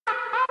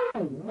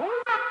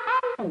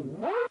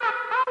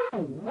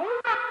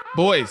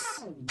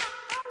Boys,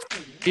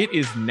 it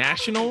is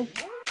National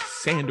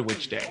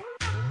Sandwich Day.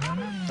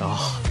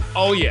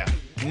 Oh yeah,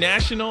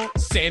 National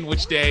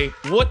Sandwich Day.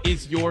 What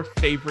is your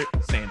favorite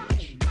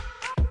sandwich?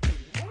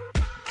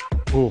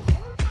 Ooh.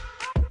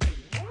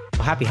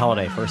 Well, happy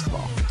holiday, first of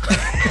all.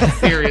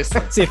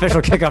 Seriously. It's the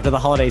official kickoff to the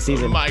holiday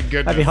season. My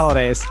goodness. Happy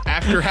holidays.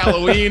 After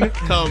Halloween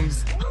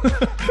comes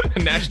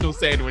National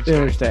Sandwich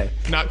Day.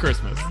 Not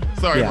Christmas.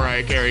 Sorry,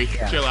 Mariah Carey.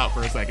 Yeah. Chill out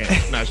for a second.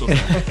 National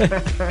Sandwich.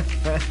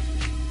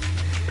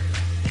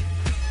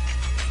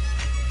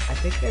 I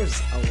think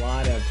there's a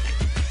lot of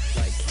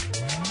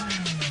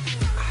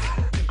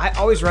I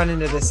always run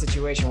into this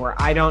situation where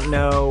I don't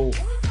know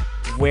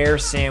where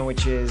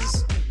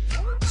sandwiches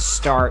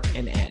start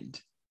and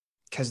end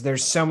because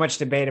there's so much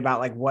debate about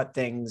like what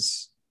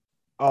things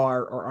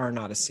are or are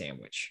not a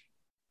sandwich.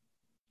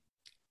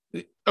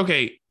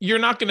 Okay, you're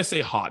not going to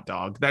say hot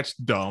dog. That's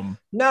dumb.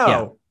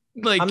 No,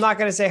 I'm not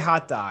going to say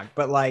hot dog,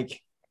 but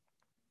like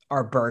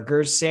are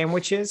burgers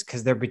sandwiches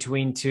because they're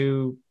between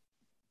two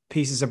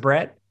pieces of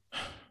bread?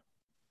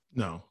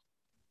 No,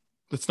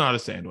 it's not a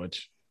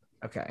sandwich.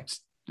 Okay.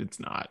 It's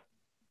not.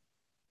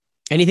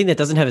 Anything that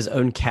doesn't have its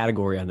own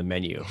category on the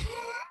menu.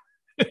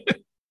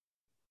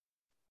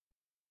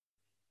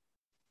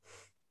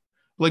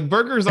 Like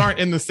burgers aren't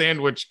in the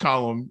sandwich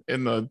column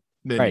in the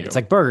menu. Right. It's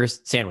like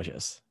burgers,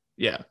 sandwiches.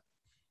 Yeah.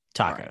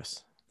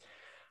 Tacos.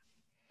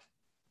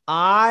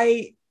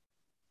 I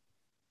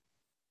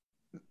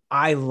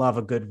love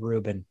a good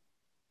Reuben.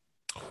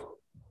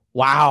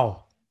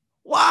 Wow.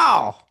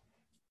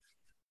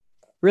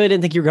 Really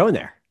didn't think you were going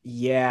there.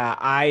 Yeah,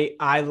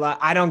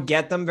 I don't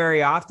get them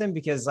very often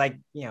because, like,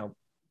 you know,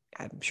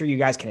 I'm sure you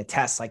guys can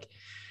attest, like,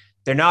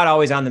 they're not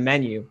always on the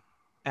menu.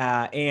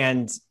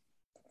 And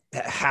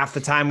half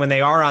the time when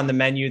they are on the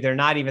menu, they're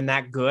not even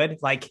that good.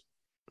 Like,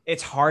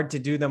 it's hard to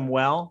do them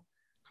well.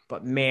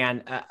 But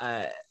man,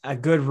 a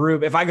good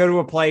Reuben, if I go to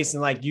a place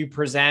and like you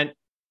present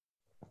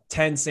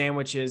 10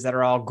 sandwiches that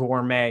are all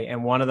gourmet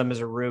and one of them is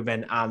a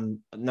Reuben,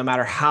 no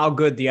matter how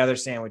good the other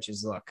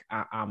sandwiches look,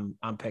 I'm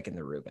picking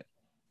the Reuben.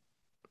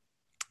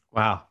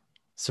 Wow.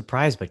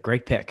 Surprised, but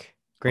great pick.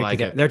 Great like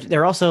pick.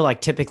 They're also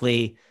like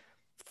typically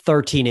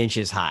 13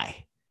 inches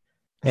high.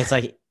 It's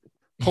like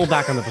pull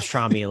back on the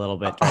pastrami a little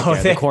bit.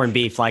 Right the corned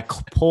beef, like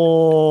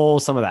pull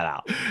some of that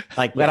out.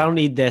 Like, I don't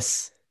need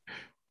this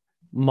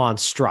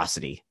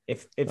monstrosity.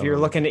 If you're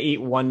looking to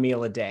eat one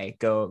meal a day,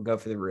 go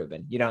for the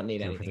Reuben. You don't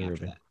need anything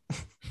after that.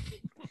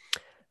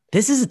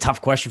 This is a tough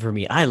question for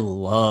me. I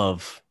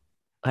love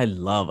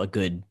a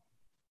good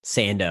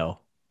sando.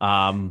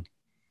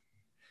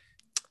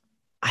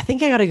 I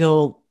think I got to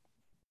go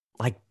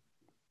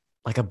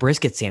like a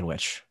brisket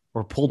sandwich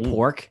or pulled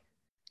pork.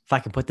 If I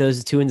can put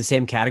those two in the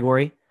same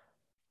category,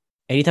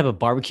 any type of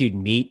barbecued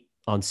meat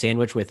on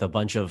sandwich with a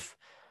bunch of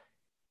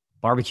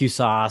barbecue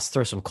sauce,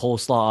 throw some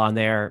coleslaw on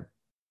there.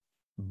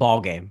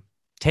 Ball game,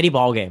 Teddy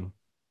ball game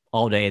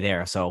all day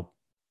there. So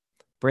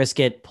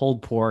brisket,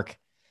 pulled pork.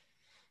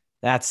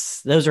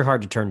 Those are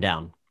hard to turn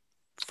down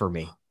for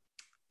me.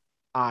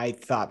 I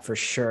thought for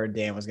sure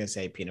Dan was going to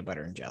say peanut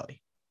butter and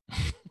jelly.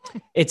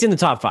 It's in the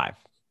top 5.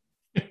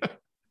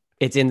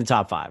 It's in the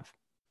top 5.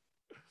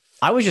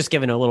 I was just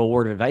given a little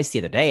word of advice the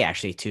other day,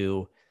 actually,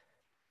 to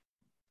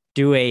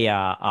do a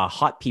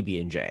hot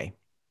PB&J.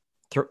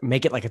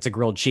 Make it like it's a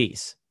grilled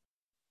cheese.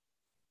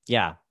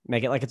 Yeah,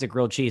 make it like it's a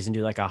grilled cheese and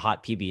do like a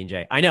hot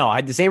PB&J. I know I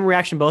had the same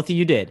reaction both of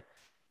you did,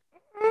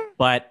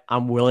 but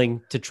I'm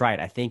willing to try it.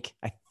 I think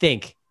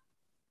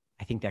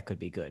that could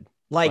be good.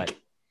 Like,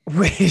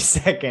 wait a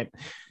second.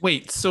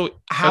 Wait, so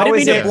how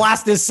is it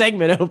blast this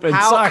segment open?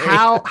 Sorry.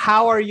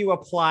 How are you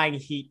applying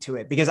heat to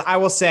it? Because I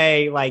will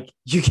say, like,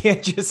 you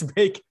can't just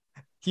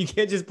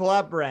pull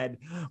out bread,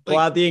 pull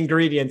out the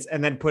ingredients,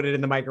 and then put it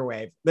in the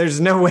microwave.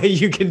 There's no way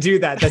you can do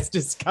that. That's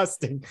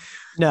disgusting.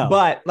 No.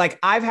 But like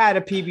I've had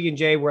a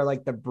PB&J where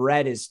like the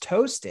bread is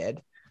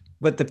toasted,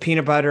 but the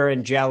peanut butter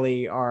and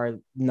jelly are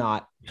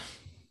not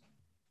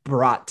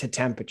brought to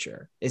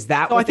temperature. Is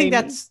that what I think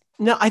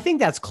I think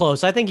that's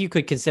close. I think you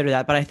could consider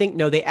that, but I think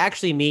no, they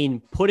actually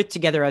mean put it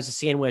together as a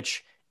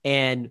sandwich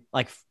and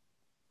like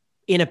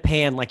in a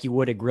pan like you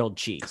would a grilled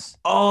cheese.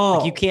 Oh,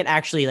 like you can't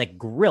actually like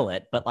grill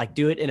it, but like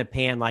do it in a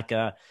pan like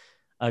a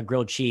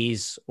grilled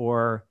cheese,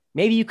 or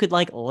maybe you could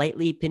like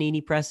lightly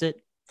panini press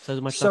it. So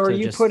are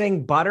you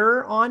putting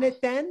butter on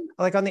it then?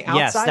 Like on the outside?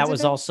 Yes, that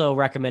was also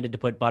recommended to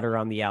put butter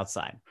on the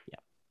outside. Yeah.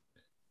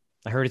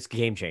 I heard it's a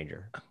game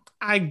changer.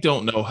 I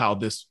don't know how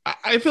this,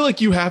 I feel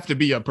like you have to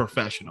be a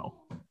professional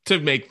to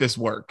make this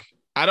work.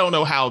 I don't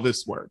know how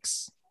this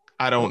works.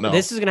 I don't know.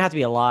 This is going to have to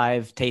be a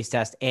live taste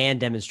test and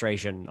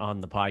demonstration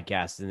on the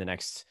podcast in the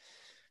next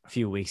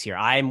few weeks here.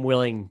 I'm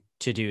willing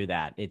to do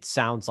that. It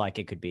sounds like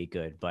it could be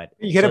good, but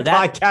you get a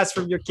podcast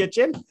from your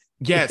kitchen?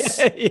 Yes.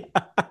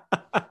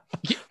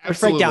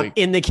 Break down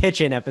in the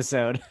kitchen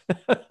episode.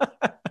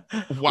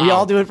 Wow. We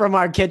all do it from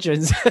our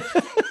kitchens.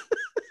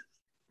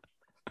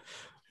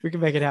 We can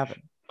make it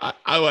happen.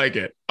 I like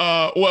it.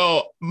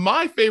 Well,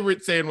 my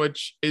favorite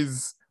sandwich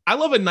is, I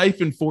love a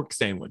knife and fork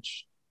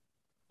sandwich.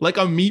 like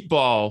a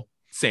meatball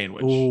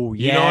sandwich. Oh,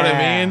 yeah. You know what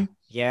I mean?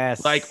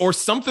 Yes. Like, or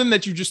something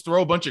that you just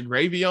throw a bunch of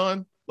gravy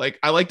on. Like,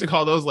 I like to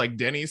call those like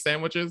Denny's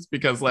sandwiches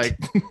because like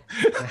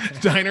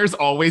diners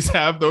always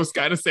have those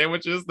kind of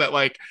sandwiches that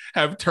like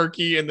have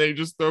turkey and they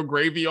just throw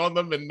gravy on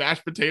them and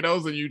mashed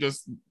potatoes and you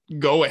just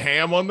go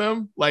ham on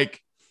them. Like,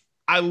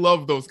 I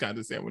love those kinds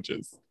of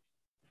sandwiches.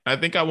 I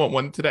think I want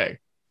one today.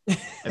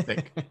 I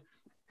think.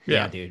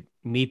 Yeah, dude.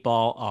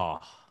 Meatball. Oh,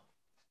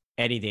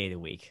 any day of the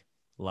week.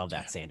 Love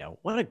that Sando.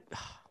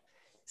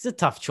 It's a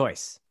tough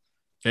choice.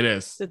 It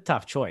is. It's a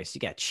tough choice.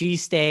 You got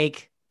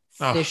cheesesteak,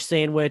 fish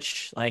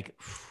sandwich. Like,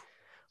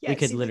 we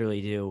could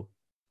literally do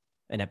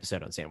an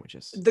episode on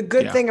sandwiches. The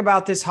good thing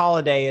about this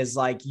holiday is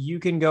like you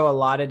can go a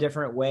lot of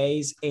different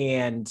ways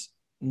and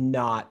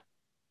not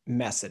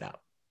mess it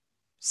up.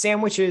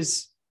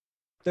 Sandwiches,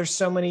 there's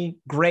so many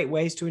great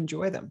ways to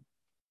enjoy them.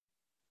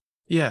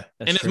 Yeah.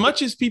 That's true. As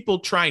much as people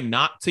try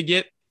not to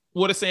get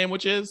what a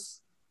sandwich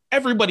is,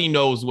 everybody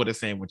knows what a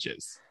sandwich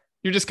is.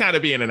 You're just kind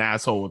of being an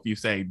asshole if you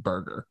say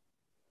burger.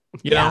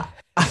 You know?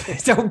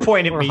 Don't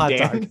point at me,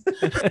 Dan.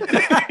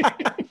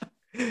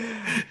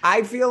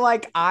 I feel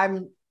like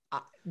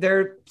there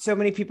are so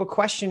many people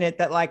question it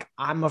that like,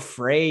 I'm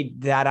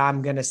afraid that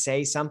I'm going to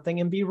say something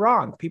and be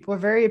wrong. People are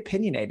very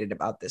opinionated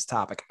about this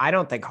topic. I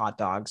don't think hot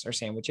dogs are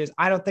sandwiches.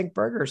 I don't think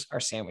burgers are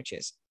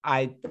sandwiches.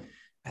 I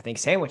think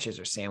sandwiches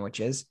are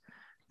sandwiches.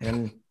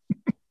 And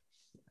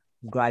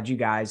I'm glad you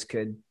guys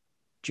could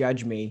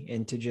judge me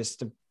into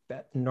just a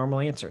normal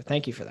answer.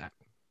 Thank you for that.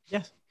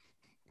 Yes.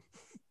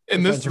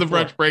 And this is the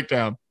brunch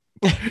breakdown.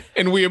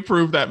 And we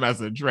approve that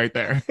message right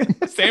there.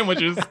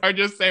 Sandwiches are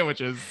just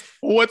sandwiches.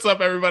 What's up,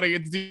 everybody?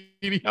 It's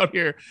Didi out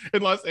here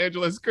in Los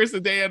Angeles. Chris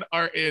and Dan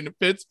are in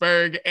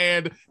Pittsburgh.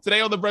 And today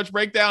on the brunch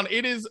breakdown,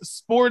 it is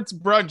sports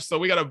brunch. So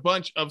we got a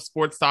bunch of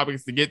sports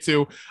topics to get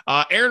to.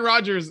 Aaron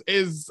Rodgers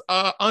is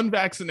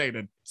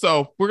unvaccinated.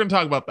 So we're going to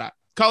talk about that.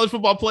 College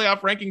football playoff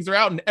rankings are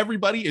out, and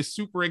everybody is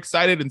super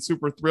excited and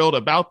super thrilled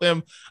about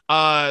them.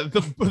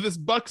 This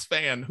Bucs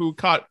fan who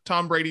caught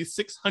Tom Brady's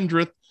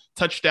 600th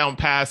touchdown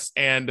pass,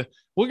 and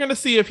we're going to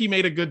see if he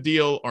made a good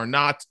deal or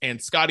not.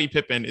 And Scottie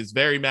Pippen is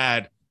very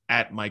mad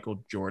at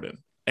Michael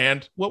Jordan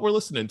and what we're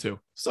listening to.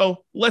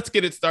 So let's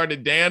get it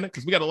started, Dan,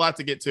 because we got a lot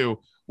to get to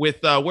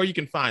with where you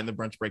can find the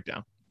brunch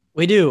breakdown.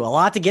 We do a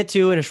lot to get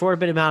to in a short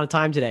bit amount of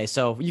time today.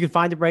 So you can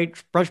find the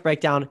brunch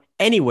breakdown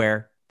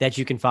anywhere that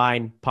you can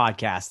find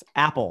podcasts: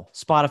 Apple,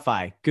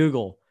 Spotify,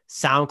 Google,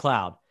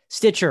 SoundCloud,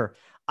 Stitcher,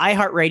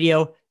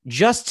 iHeartRadio,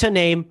 just to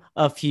name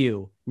a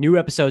few. New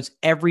episodes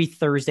every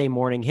Thursday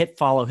morning. Hit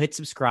follow, hit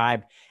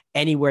subscribe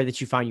anywhere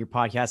that you find your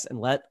podcasts, and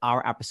let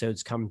our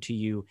episodes come to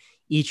you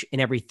each and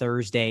every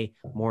Thursday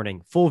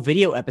morning. Full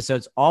video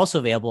episodes also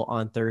available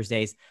on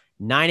Thursdays,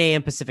 9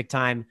 a.m. Pacific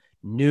time,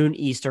 noon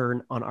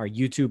Eastern on our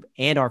YouTube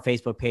and our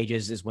Facebook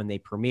pages is when they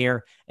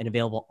premiere, and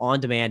available on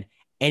demand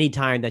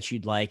anytime that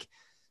you'd like.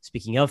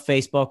 Speaking of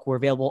Facebook, we're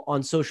available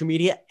on social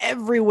media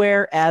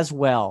everywhere as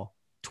well.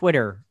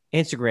 Twitter,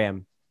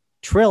 Instagram,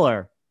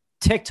 Triller,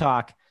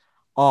 TikTok,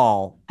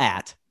 all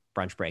at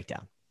Brunch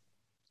Breakdown.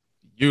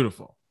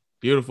 Beautiful,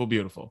 beautiful,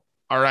 beautiful.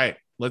 All right,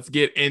 let's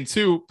get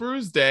into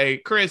Brews Day.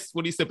 Chris,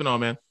 what are you sipping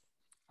on, man?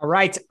 All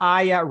right.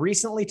 I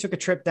recently took a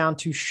trip down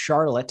to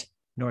Charlotte,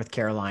 North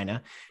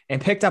Carolina, and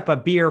picked up a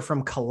beer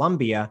from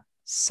Columbia,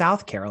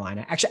 South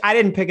Carolina. Actually, I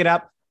didn't pick it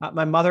up.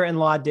 My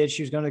mother-in-law did.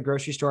 She was going to the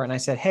grocery store, and I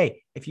said,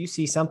 hey, if you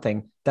see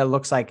something that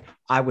looks like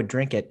I would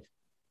drink it,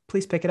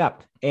 please pick it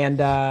up.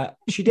 And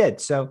she did.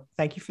 So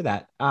thank you for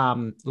that.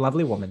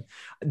 Lovely woman.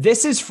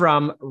 This is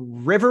from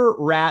River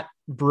Rat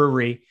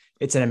Brewery.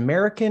 It's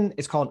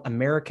called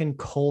American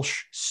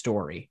Kolsch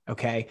Story.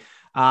 Okay.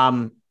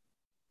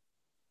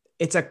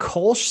 It's a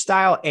Kolsch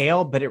style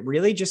ale, but it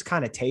really just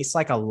kind of tastes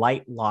like a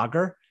light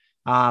lager,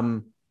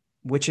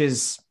 which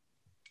is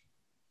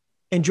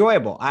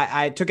enjoyable.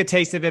 I took a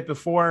taste of it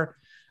before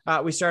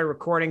we started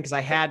recording because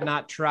I had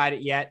not tried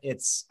it yet.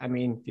 If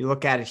you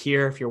look at it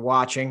here, if you're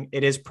watching,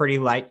 it is pretty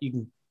light. You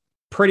can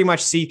pretty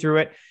much see through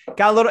it.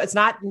 It's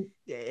not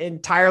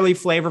entirely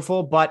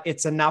flavorful, but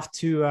it's enough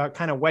to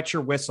kind of wet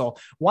your whistle.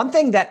 One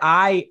thing that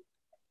I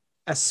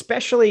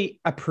especially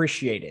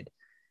appreciated,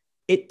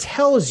 it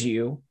tells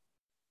you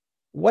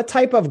what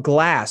type of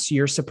glass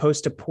you're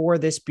supposed to pour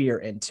this beer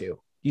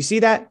into. You see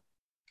that? It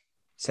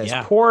says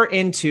pour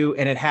into,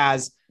 and it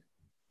has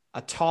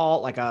a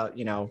taller,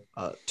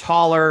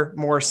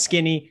 more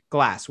skinny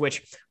glass,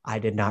 which I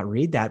did not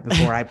read that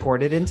before I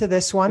poured it into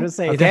this one.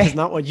 That is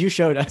not what you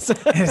showed us.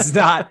 It's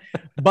not,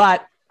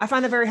 but I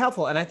find that very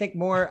helpful. And I think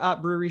more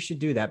breweries should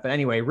do that. But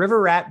anyway,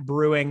 River Rat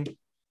Brewing,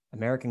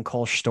 American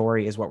Kolsch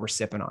Story is what we're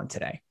sipping on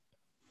today.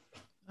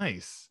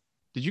 Nice.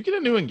 Did you get a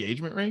new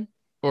engagement ring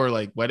or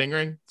like wedding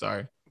ring?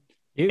 Sorry.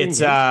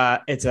 It's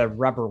a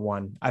rubber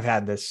one. I've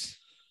had this.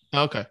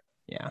 Okay.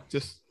 Yeah.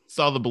 Just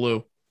saw the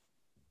blue.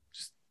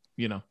 Just,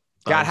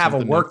 got to have a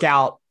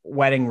workout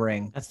wedding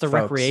ring. That's the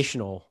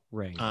recreational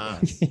ring.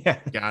 Yeah.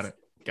 Got it.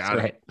 Got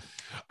it.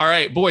 All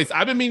right, boys.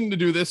 I've been meaning to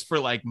do this for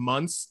like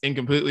months and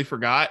completely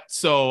forgot.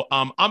 So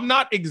I'm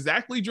not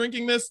exactly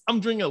drinking this. I'm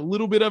drinking a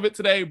little bit of it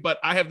today, but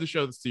I have to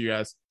show this to you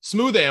guys.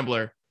 Smooth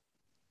Ambler,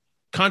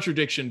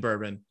 Contradiction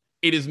Bourbon.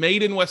 It is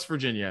made in West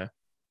Virginia.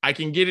 I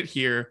can get it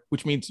here,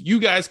 which means you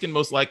guys can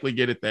most likely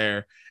get it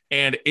there.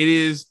 And it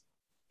is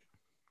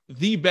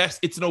the best.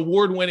 It's an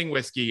award-winning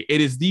whiskey. It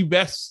is the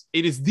best.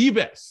 It is the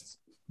best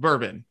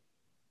bourbon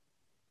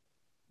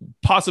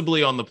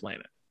possibly on the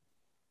planet.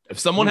 If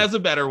someone has a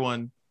better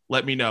one,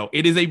 let me know.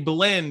 It is a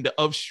blend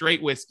of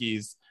straight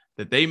whiskeys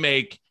that they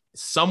make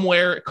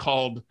somewhere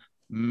called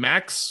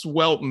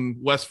Maxwellton,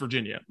 West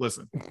Virginia.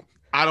 Listen,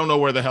 I don't know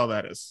where the hell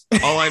that is.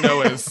 All I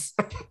know is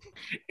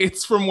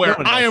it's from where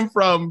I am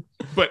from,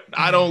 but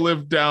I don't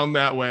live down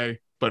that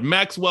way. But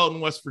Maxwellton,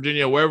 West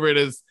Virginia, wherever it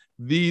is,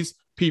 these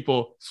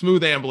people,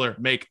 Smooth Ambler,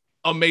 make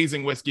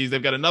amazing whiskeys.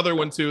 They've got another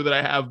one too that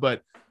I have,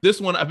 but this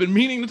one I've been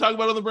meaning to talk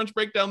about on the brunch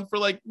breakdown for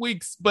like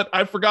weeks, but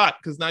I forgot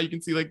because now you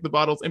can see like the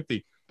bottle's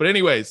empty. But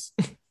anyways,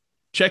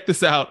 check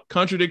this out.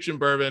 Contradiction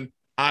Bourbon.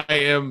 I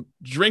am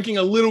drinking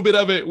a little bit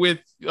of it with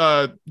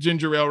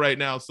ginger ale right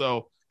now,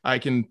 so I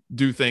can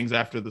do things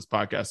after this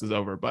podcast is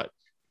over. But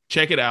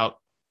check it out.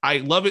 I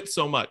love it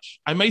so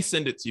much. I may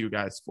send it to you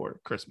guys for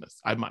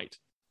Christmas. I might,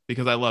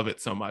 because I love it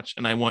so much,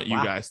 and I want you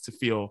guys to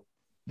feel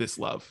this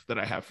love that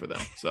I have for them.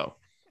 So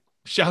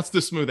shouts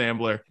to Smooth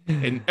Ambler,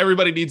 and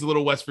everybody needs a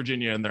little West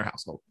Virginia in their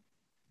household.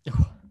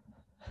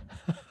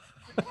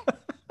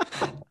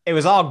 It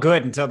was all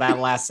good until that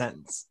last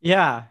sentence.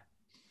 Yeah.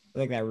 I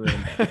think that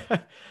ruined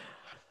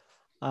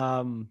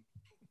it.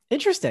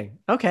 Interesting.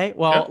 Okay.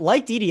 Well,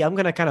 like Didi, I'm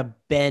going to kind of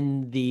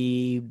bend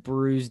the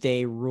Brews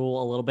Day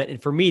rule a little bit.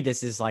 And for me,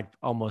 this is like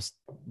almost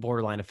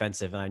borderline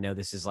offensive. And I know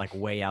this is like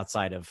way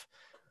outside of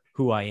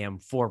who I am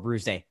for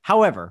Brews Day.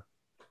 However,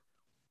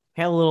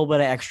 had a little bit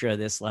of extra of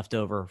this left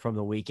over from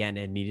the weekend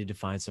and needed to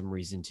find some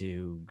reason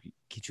to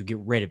get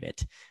rid of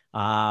it.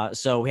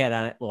 So we had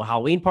a little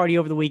Halloween party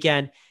over the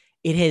weekend.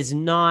 It is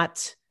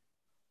not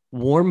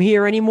warm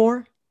here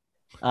anymore.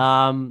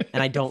 And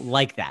I don't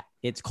like that.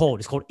 It's cold.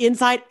 It's cold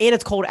inside and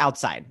it's cold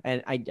outside.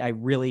 And I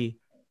really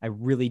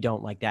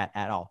don't like that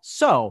at all.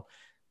 So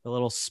a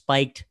little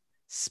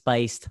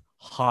spiced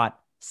hot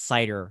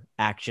cider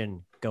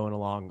action going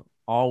along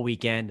all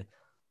weekend. A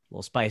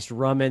little spiced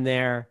rum in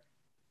there.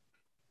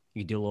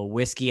 You do a little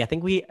whiskey. I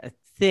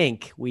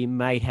think we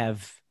might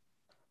have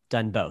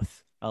done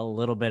both, a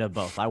little bit of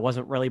both. I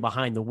wasn't really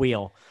behind the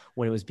wheel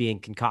when it was being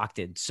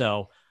concocted.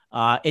 So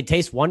it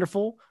tastes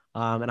wonderful.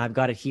 And I've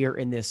got it here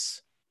in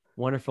this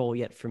wonderful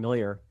yet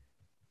familiar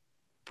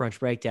brunch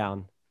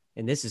breakdown.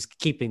 And this is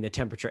keeping the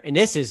temperature. And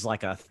this is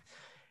like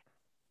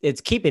it's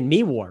keeping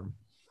me warm.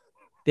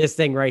 This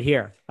thing right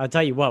here. I'll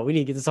tell you what, we need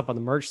to get this up on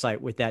the merch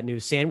site with that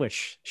new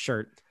sandwich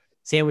shirt.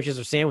 Sandwiches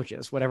are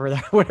sandwiches, whatever the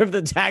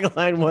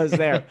tagline was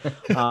there.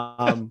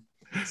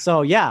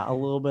 So yeah, a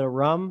little bit of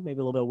rum, maybe a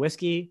little bit of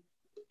whiskey.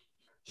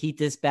 Heat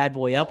this bad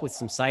boy up with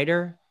some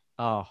cider.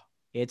 Oh,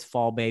 it's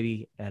fall,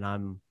 baby, and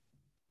I'm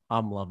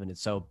loving it.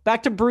 So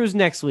back to brews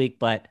next week,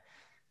 but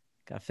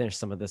gotta finish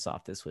some of this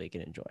off this week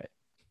and enjoy it.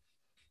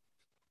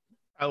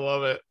 I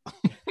love it.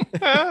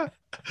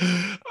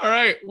 All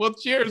right, well,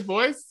 cheers,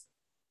 boys.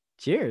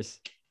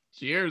 Cheers.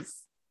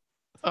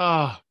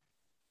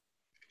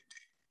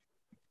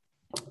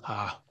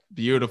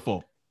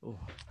 Beautiful. Ooh.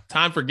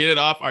 Time for get it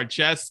off our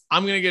chests.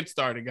 I'm gonna get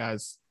started,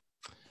 guys.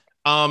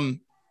 I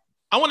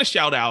want to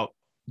shout out.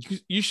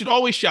 You should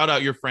always shout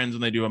out your friends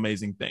when they do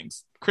amazing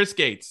things. Chris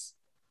Gates,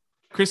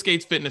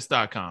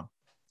 chrisgatesfitness.com.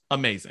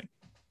 Amazing.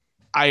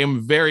 I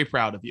am very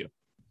proud of you,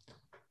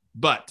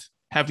 but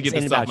have to get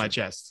this off my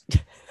chest.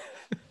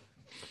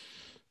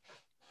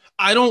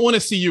 I don't want to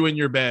see you in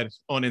your bed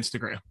on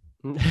Instagram.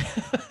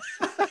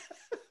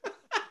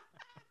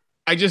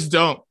 I just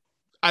don't.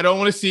 I don't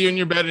want to see you in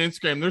your bed on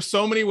Instagram. There's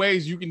so many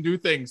ways you can do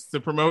things to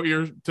promote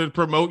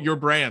your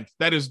brand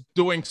that is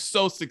doing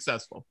so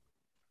successful.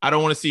 I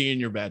don't want to see you in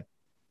your bed.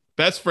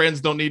 Best friends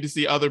don't need to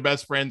see other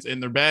best friends in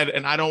their bed,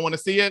 and I don't want to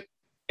see it.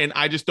 And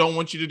I just don't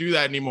want you to do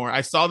that anymore.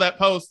 I saw that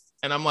post,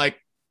 and I'm like,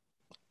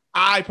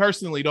 I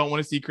personally don't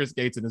want to see Chris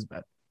Gates in his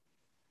bed.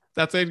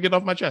 That's it. Get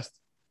off my chest.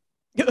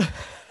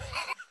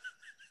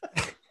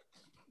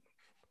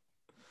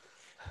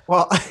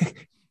 Well,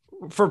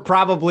 for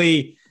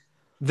probably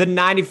the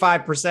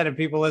 95% of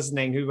people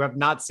listening who have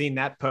not seen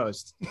that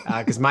post,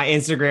 because my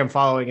Instagram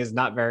following is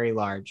not very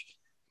large.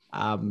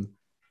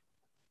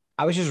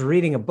 I was just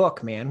reading a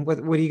book, man.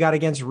 What do you got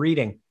against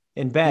reading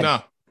in bed?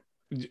 No,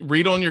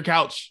 read on your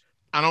couch.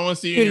 I don't want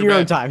to see you in your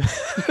own bed. Time.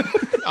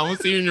 I want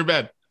to see you in your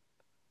bed.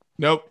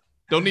 Nope.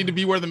 Don't need to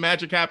be where the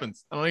magic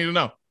happens. I don't need to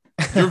know.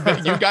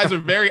 You guys are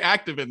very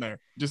active in there.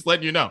 Just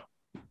letting you know.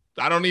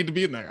 I don't need to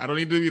be in there. I don't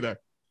need to be there.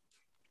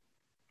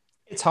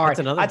 It's hard.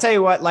 I tell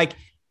you what, like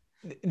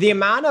the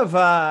amount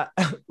of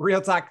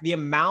real talk, the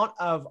amount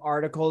of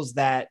articles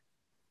that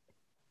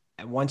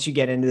once you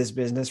get into this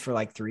business for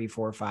like 3,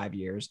 4, 5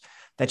 years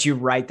that you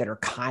write that are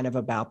kind of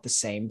about the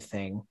same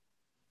thing,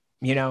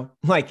 you know,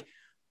 like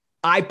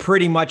I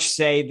pretty much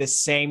say the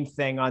same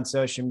thing on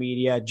social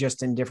media,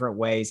 just in different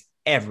ways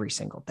every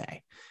single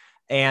day.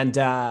 And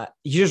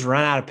you just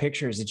run out of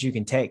pictures that you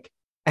can take.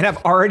 And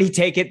I've already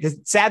taken, the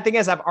sad thing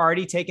is I've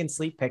already taken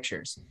sleep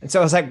pictures. And so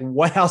I was like,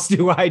 what else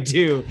do I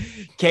do?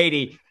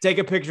 Katie, take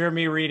a picture of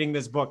me reading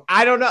this book.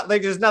 I don't know.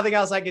 Like, there's nothing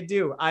else I could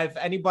do. If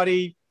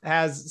anybody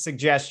has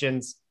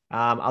suggestions,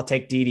 I'll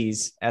take Dee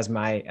Dee's as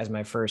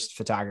my first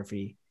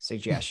photography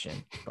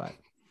suggestion, but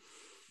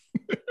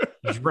you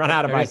just run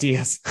out of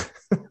ideas.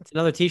 It's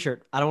another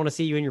t-shirt. I don't want to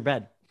see you in your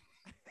bed.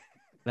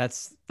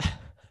 That's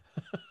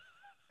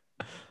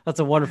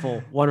a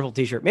wonderful, wonderful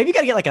t-shirt. Maybe you got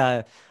to get like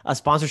a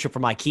sponsorship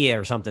from IKEA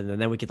or something.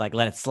 And then we could like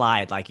let it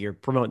slide. Like you're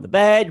promoting the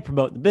bed, you're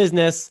promoting the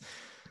business,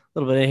 a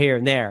little bit of here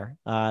and there.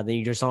 Then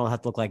you just don't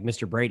have to look like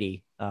Mr.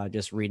 Brady,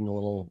 just reading a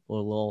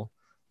little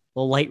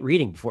light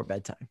reading before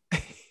bedtime.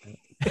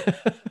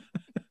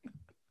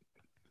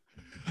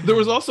 There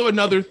was also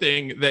another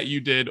thing that you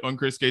did on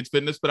Chris Gates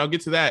Fitness, but I'll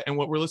get to that and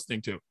what we're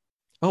listening to.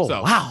 Oh,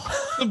 so, wow.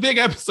 It's a big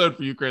episode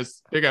for you,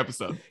 Chris. Big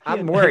episode.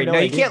 I'm worried. No,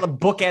 you can't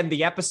bookend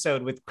the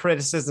episode with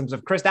criticisms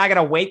of Chris. Now I got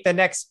to wait the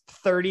next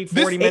 30,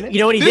 40 minutes. You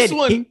know what he did? This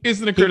one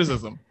isn't a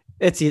criticism.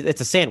 It's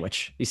a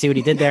sandwich. You see what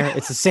he did there?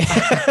 It's a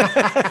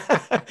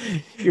sandwich.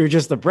 You're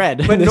just the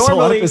bread. But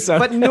normally,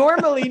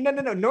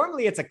 no.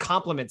 Normally it's a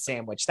compliment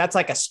sandwich. That's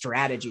like a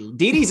strategy.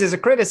 Dee Dee's is a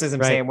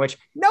criticism sandwich.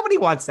 Nobody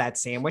wants that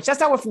sandwich. That's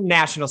not what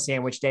National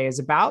Sandwich Day is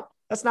about.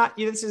 That's not,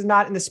 this is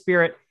not in the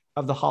spirit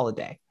of the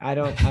holiday. I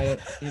don't,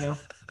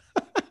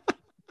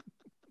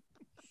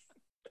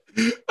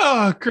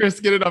 Oh, Chris,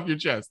 get it off your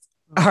chest.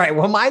 All right.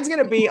 Well, mine's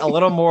going to be a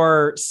little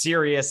more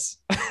serious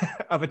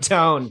of a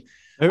tone.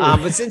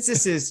 But since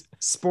this is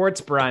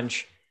sports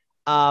brunch,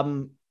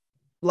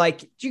 like,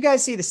 do you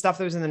guys see the stuff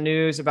that was in the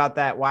news about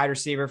that wide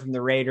receiver from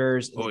the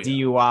Raiders,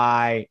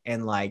 DUI,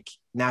 and like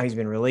now he's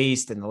been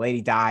released and the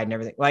lady died and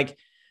everything? Like,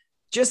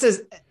 just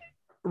as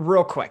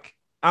real quick,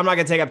 I'm not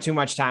going to take up too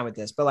much time with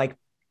this, but like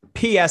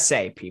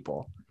PSA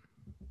people,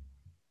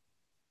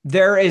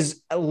 there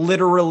is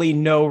literally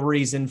no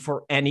reason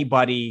for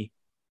anybody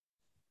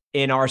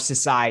in our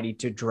society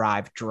to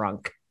drive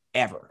drunk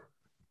ever.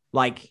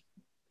 Like,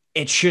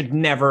 it should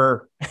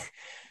never.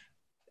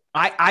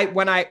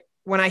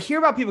 When I hear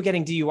about people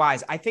getting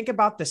DUIs, I think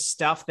about the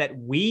stuff that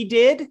we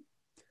did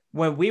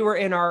when we were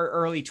in our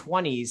early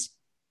 20s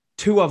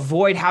to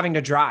avoid having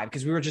to drive,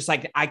 because we were just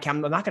like,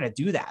 I'm not going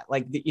to do that.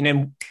 Like,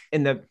 in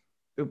the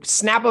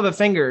snap of the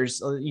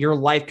fingers, your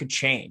life could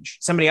change.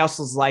 Somebody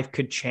else's life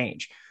could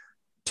change,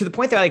 to the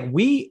point that like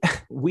we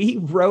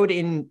rode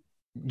in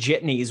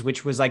jitneys,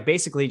 which was like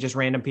basically just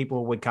random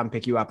people would come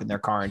pick you up in their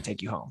car and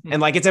take you home.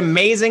 And like, it's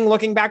amazing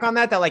looking back on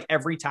that like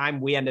every time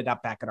we ended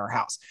up back at our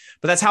house.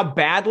 But that's how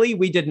badly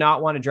we did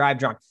not want to drive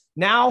drunk.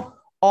 Now,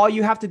 all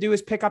you have to do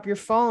is pick up your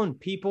phone.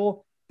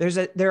 People,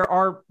 there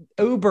are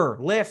Uber,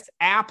 Lyft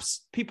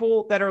apps,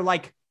 people that are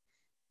like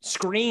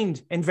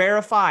screened and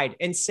verified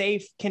and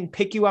safe can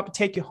pick you up and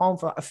take you home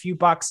for a few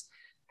bucks.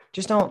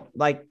 Just don't,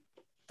 like,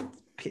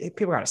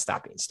 people got to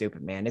stop being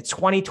stupid, man. It's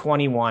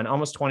 2021,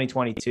 almost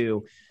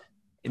 2022.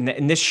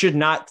 And this should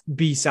not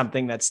be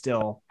something that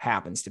still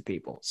happens to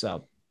people.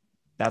 So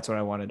that's what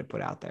I wanted to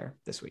put out there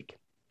this week.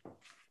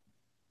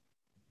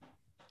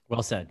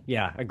 Well said.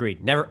 Yeah,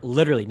 agreed.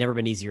 Literally never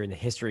been easier in the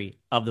history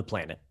of the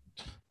planet.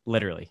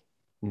 Literally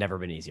never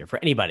been easier for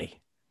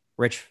anybody.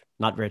 Rich,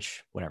 not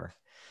rich, whatever.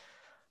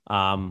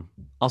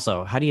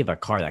 Also, how do you have a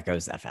car that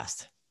goes that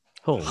fast?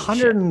 Holy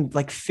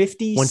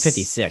 150,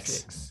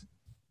 156.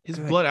 His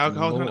blood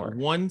alcohol is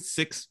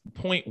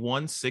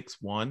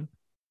 16.161,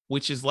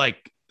 which is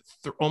like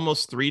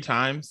almost 3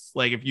 times.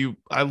 Like,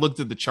 I looked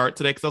at the chart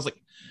today because I was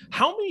like,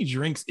 how many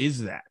drinks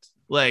is that?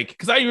 Like,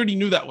 because I already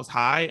knew that was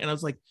high, and I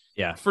was like,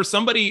 yeah, for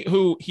somebody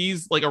who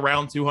he's like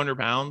around 200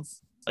 pounds,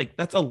 like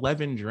that's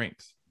 11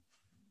 drinks.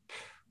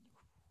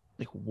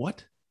 Like,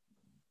 what?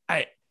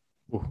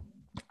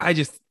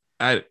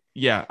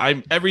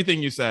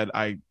 Everything you said,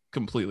 I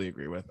completely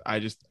agree with. I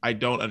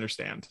don't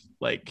understand.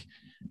 Like,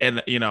 and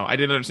I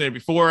didn't understand it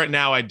before.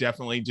 Now I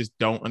definitely just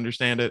don't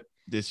understand it.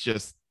 It's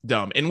just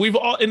dumb.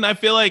 And I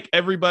feel like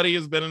everybody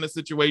has been in a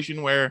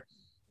situation where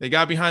they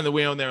got behind the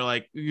wheel and they're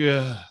like,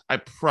 yeah, I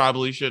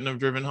probably shouldn't have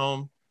driven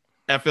home.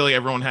 I feel like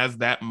everyone has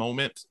that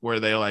moment where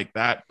they like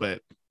that,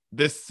 but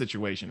this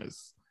situation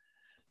is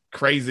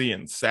crazy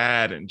and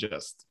sad and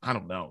just, I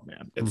don't know,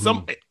 man. It's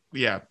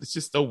it's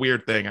just a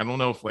weird thing. I don't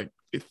know if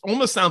it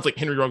almost sounds like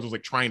Henry Ruggs was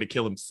like trying to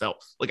kill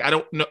himself. Like, I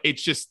don't know.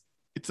 It's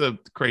a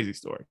crazy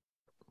story.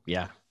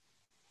 Yeah,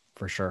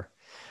 for sure.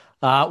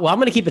 Well, I'm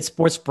going to keep it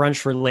sports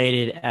brunch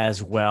related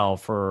as well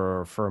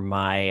for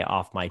my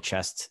off my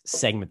chest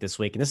segment this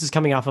week. And this is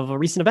coming off of a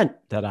recent event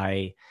that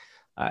I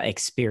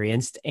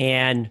experienced.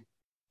 And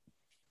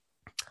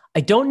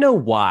I don't know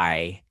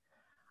why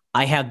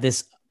I have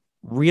this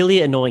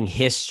really annoying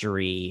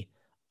history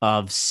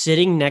of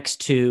sitting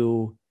next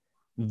to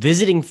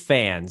visiting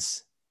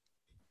fans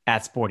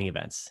at sporting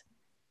events.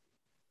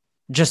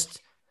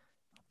 Just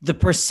the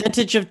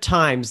percentage of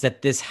times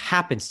that this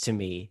happens to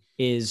me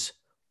is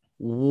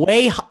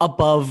way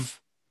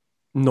above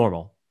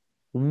normal.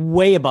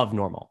 way above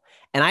normal.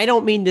 And I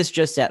don't mean this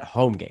just at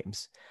home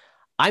games.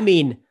 I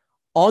mean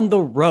on the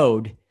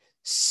road,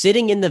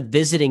 sitting in the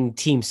visiting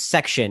team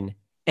section,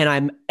 and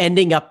I'm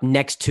ending up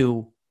next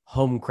to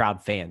home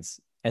crowd fans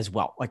as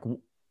well. Like,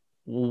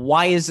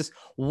 why is this?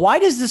 Why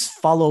does this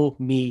follow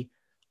me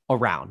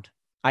around?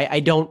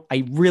 I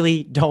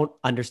really don't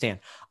understand.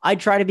 I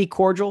try to be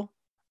cordial,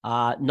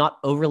 not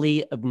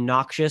overly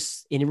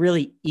obnoxious in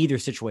really either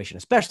situation,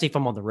 especially if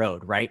I'm on the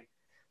road, right?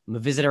 I'm a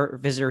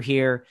visitor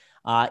here.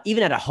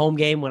 Even at a home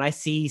game, when I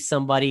see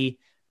somebody,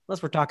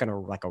 unless we're talking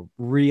like a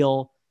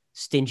real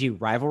stingy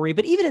rivalry,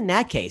 but even in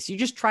that case, you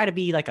just try to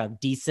be like a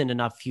decent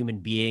enough human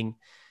being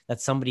that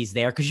somebody's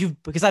there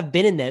because I've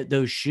been in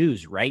those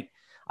shoes, right?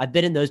 I've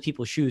been in those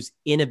people's shoes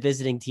in a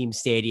visiting team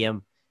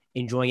stadium,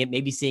 enjoying it,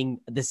 maybe seeing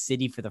the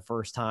city for the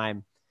first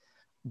time.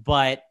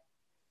 But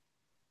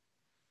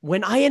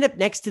when I end up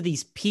next to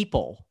these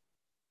people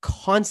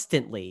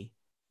constantly,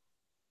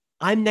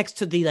 I'm next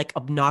to the like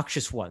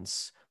obnoxious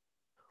ones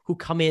who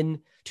come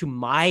in to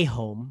my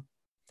home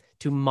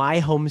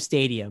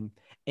stadium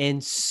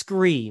and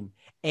scream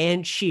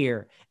and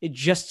cheer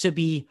just to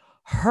be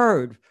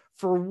heard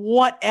for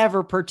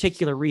whatever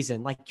particular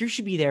reason. Like, you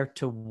should be there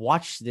to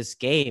watch this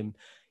game.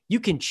 You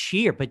can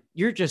cheer, but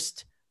you're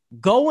just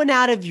going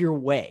out of your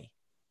way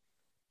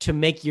to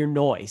make your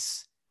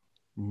noise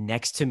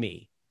next to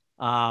me.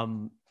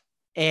 And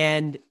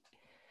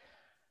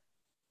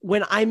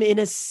when I'm in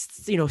a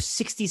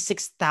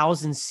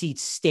 66,000 seat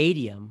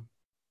stadium,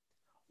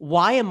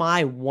 why am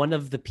I one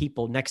of the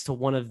people next to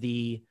one of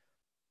the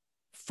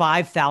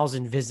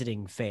 5,000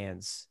 visiting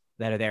fans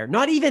that are there?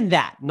 Not even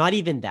that.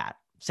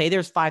 Say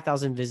there's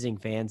 5,000 visiting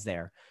fans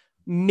there.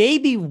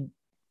 Maybe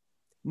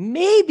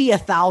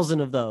 1,000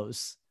 of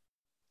those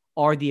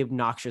are the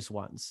obnoxious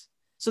ones.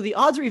 So the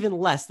odds are even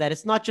less that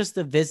it's not just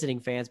the visiting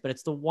fans, but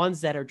it's the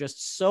ones that are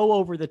just so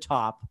over the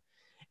top.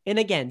 And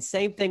again,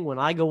 same thing when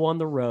I go on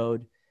the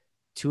road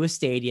to a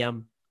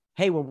stadium.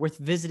 Hey, when we're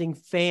visiting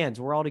fans,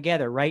 we're all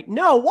together, right?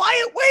 No,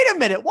 wait a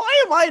minute.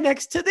 Why am I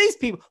next to these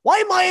people? Why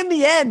am I in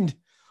the end?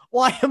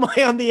 Why am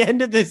I on the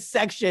end of this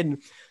section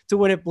to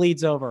when it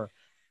bleeds over?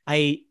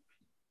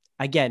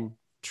 Again,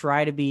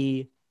 try to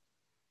be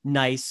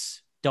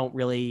nice. Don't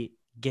really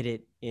get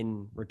it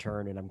in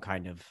return. And I'm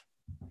kind of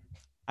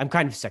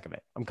sick of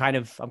it. I'm kind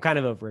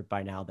of over it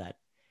by now that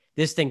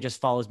this thing just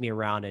follows me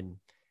around, and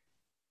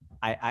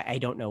I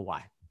don't know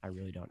why. I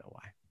really don't know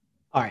why.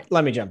 All right,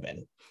 let me jump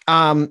in.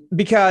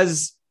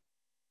 Because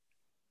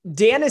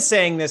Dan is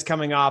saying this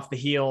coming off the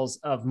heels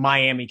of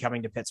Miami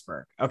coming to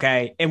Pittsburgh.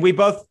 Okay. And we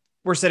both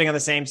were sitting on the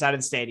same side of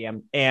the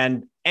stadium.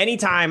 And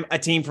anytime a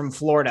team from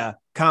Florida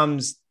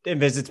comes and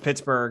visits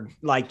Pittsburgh,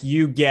 like,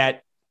 you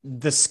get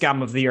the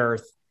scum of the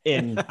earth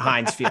in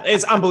Heinz Field.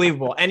 It's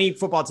unbelievable. Any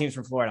football teams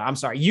from Florida. I'm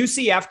sorry.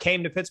 UCF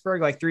came to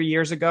Pittsburgh like 3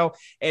 years ago,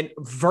 and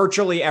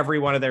virtually every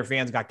one of their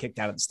fans got kicked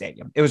out of the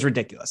stadium. It was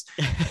ridiculous.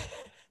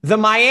 The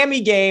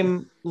Miami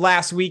game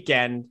last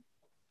weekend,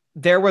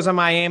 there was a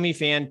Miami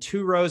fan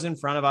 2 rows in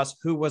front of us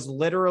who was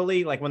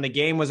literally, like, when the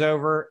game was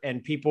over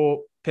and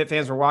Pitt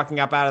fans were walking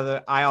up out of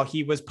the aisle,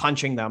 he was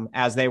punching them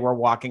as they were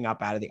walking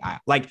up out of the aisle.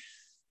 Like,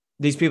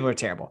 these people are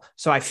terrible.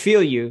 So I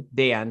feel you,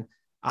 Dan.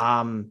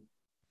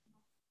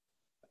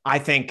 I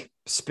think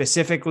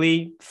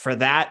specifically for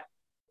that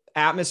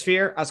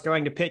atmosphere, us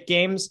going to Pitt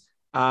games,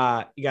 you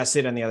got to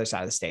sit on the other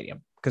side of the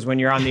stadium, because when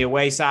you're on the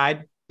away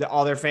side,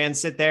 all their fans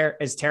sit there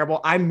is terrible.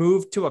 I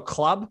moved to a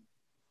club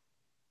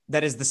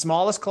that is the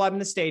smallest club in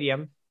the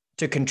stadium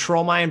to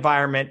control my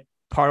environment.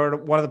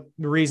 One of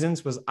the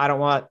reasons was I don't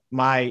want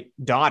my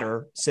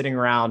daughter sitting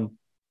around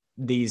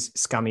these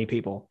scummy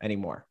people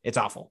anymore. It's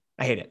awful.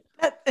 I hate it.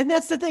 And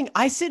that's the thing.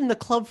 I sit in the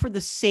club for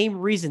the same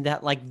reason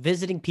that, like,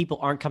 visiting people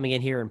aren't coming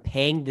in here and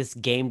paying this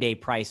game day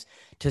price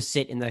to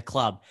sit in the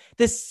club.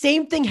 The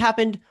same thing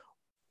happened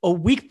a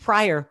week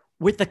prior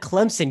with the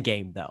Clemson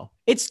game, though.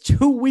 It's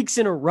 2 weeks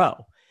in a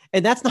row.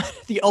 And that's not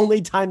the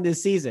only time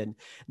this season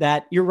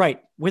that you're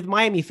right. With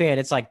Miami fan,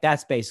 it's like,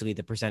 that's basically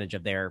the percentage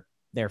of their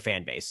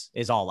fan base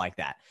is all like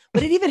that.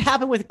 But it even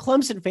happened with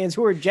Clemson fans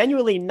who were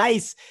genuinely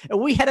nice.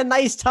 And we had a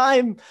nice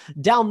time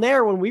down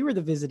there when we were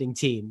the visiting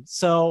team.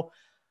 So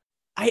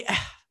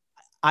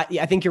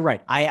I think you're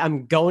right.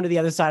 I'm going to the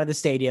other side of the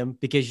stadium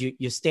because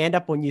you stand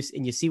up and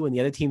you see when the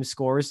other team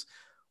scores.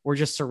 We're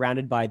just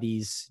surrounded by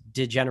these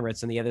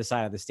degenerates on the other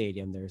side of the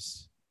stadium.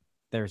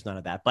 There's none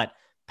of that. But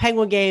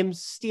Penguin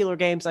games, Steeler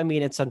games, I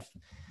mean,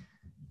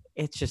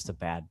 it's just a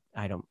bad.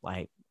 I don't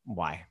like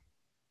why.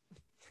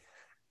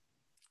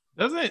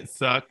 Doesn't it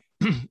suck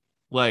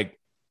like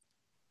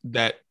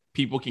that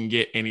people can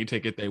get any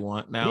ticket they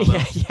want now?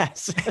 Yeah,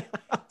 yes.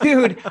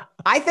 Dude,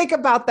 I think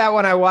about that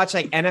when I watch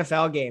like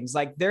NFL games.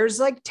 Like, there's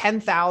like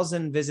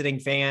 10,000 visiting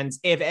fans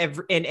in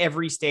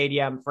every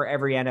stadium for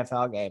every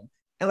NFL game.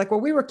 And like,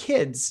 when we were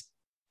kids,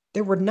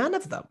 there were none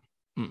of them.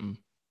 Mm-mm.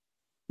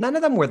 None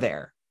of them were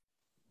there.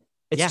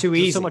 It's too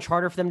easy. It's so much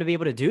harder for them to be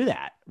able to do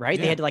that, right?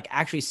 Yeah. They had to like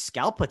actually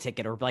scalp a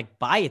ticket or like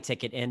buy a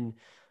ticket. And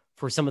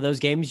for some of those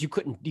games, you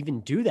couldn't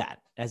even do that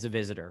as a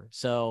visitor.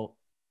 So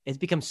it's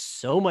become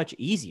so much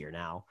easier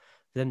now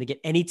for them to get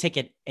any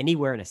ticket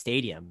anywhere in a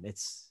stadium.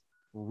 It's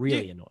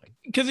really annoying.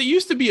 Because it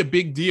used to be a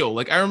big deal.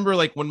 Like I remember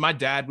like when my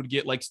dad would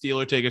get like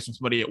Steeler tickets from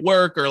somebody at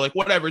work or like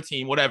whatever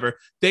team, whatever,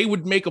 they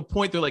would make a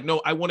point. They're like,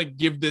 no, I want to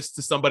give this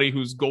to somebody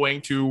who's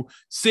going to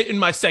sit in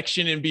my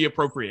section and be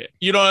appropriate.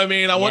 You know what I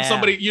mean? I want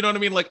somebody, you know what I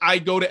mean? Like I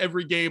go to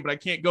every game, but I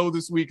can't go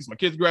this week because my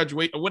kids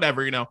graduate or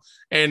whatever, you know?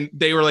 And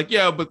they were like,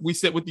 yeah, but we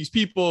sit with these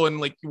people and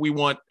like, we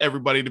want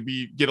everybody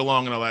to get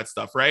along and all that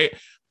stuff. Right.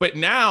 But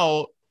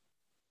now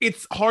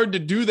it's hard to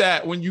do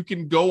that when you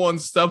can go on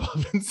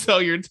StubHub and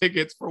sell your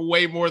tickets for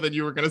way more than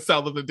you were going to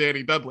sell them to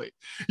Danny Dudley.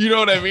 You know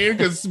what I mean?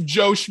 Because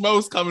Joe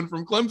Schmo's coming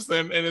from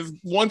Clemson and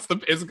wants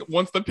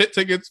the pit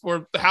tickets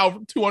for how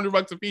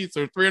 $200 a piece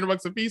or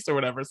 $300 a piece or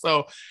whatever.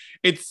 So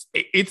it's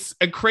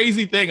a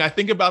crazy thing. I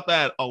think about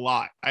that a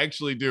lot. I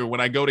actually do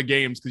when I go to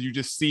games because you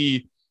just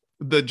see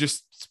the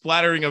just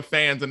splattering of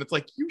fans and it's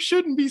like you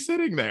shouldn't be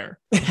sitting there.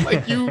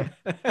 Like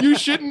you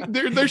shouldn't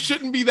there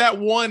shouldn't be that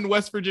one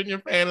West Virginia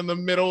fan in the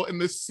middle in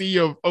the sea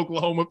of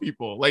Oklahoma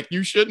people. Like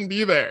you shouldn't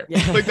be there.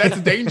 Like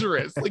that's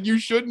dangerous. Like you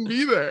shouldn't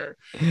be there.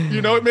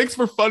 You know, it makes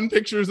for fun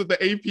pictures that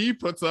the AP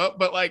puts up,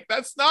 but like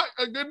that's not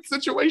a good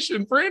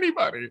situation for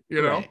anybody,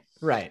 you know?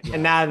 Right.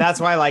 And now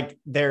that's why like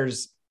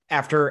there's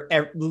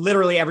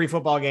literally every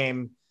football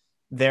game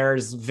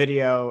there's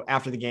video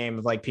after the game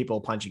of like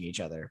people punching each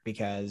other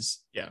because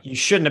you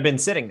shouldn't have been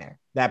sitting there.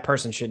 That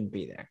person shouldn't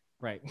be there.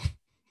 Right.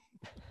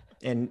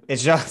 And it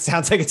just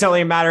sounds like it's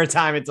only a matter of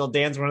time until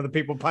Dan's one of the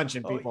people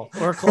punching people.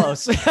 We're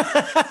close.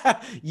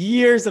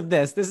 Years of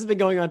this. This has been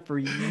going on for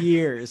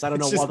years. I don't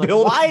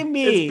know why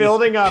me. It's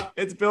building up.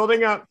 It's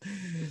building up.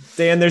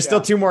 Dan, there's still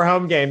 2 more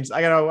home games.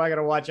 I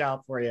gotta watch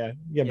out for you.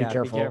 You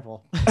gotta be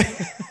careful.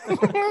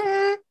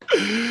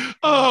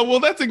 Oh, well,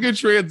 that's a good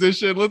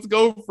transition. Let's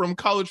go from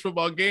college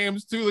football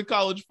games to the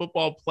college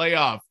football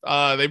playoff.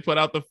 They put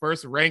out the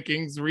first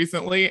rankings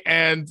recently.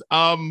 And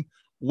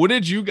what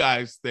did you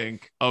guys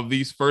think of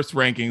these first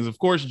rankings? Of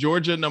course,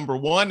 Georgia number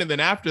 1. And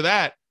then after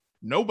that,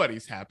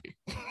 nobody's happy.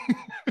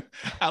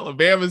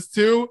 Alabama's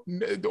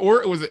 2.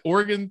 Or was it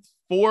Oregon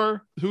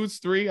 4? Who's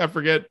 3? I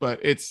forget, but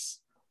it's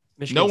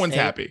Michigan State. One's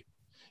happy.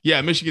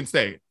 Yeah, Michigan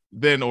State,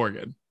 then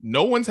Oregon.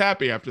 No one's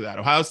happy after that.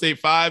 Ohio State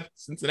 5,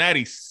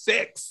 Cincinnati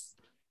 6.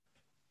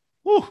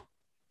 Whew,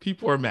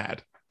 people are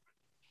mad.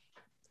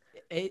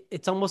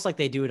 It's almost like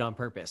they do it on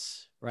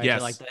purpose, right? Yes.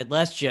 They're like,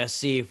 let's just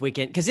see if we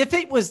can, because if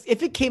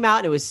it came out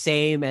and it was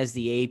same as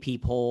the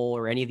AP poll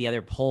or any of the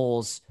other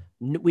polls,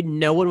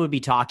 no one would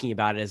be talking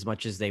about it as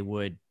much as they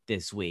would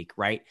this week,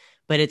 right?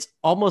 But it's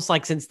almost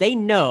like since they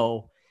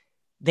know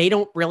they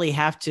don't really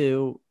have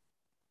to,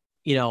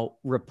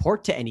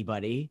 report to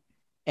anybody,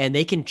 and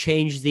they can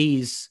change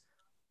these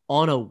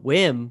on a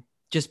whim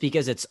just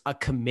because it's a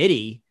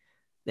committee,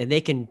 and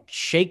they can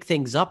shake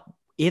things up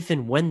if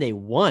and when they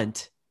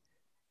want.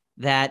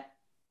 That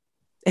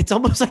it's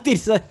almost like they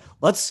said,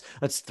 let's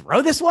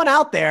throw this one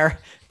out there,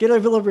 get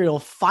everybody all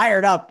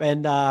fired up,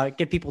 and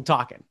get people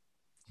talking.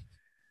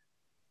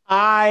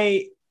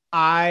 I'm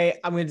going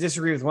to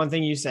disagree with one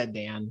thing you said,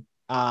 Dan.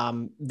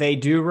 They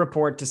do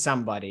report to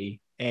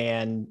somebody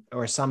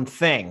or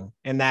something,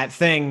 and that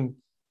thing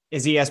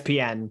is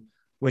ESPN,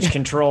 which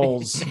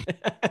controls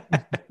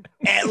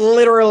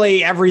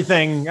literally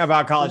everything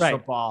about college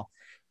football.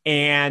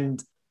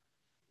 And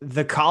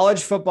the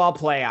college football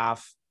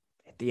playoff,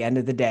 at the end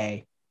of the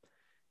day,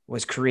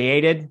 was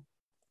created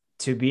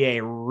to be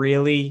a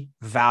really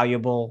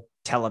valuable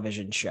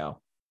television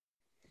show.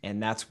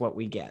 And that's what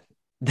we get.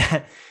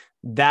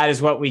 That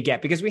is what we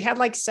get, because we had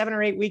like 7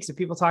 or 8 weeks of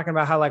people talking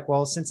about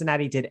how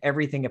Cincinnati did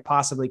everything it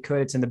possibly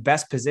could. It's in the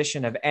best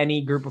position of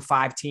any group of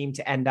 5 team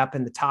to end up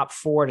in the top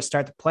 4 to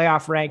start the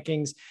playoff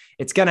rankings.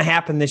 It's going to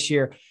happen this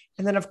year.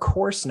 And then of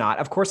course not.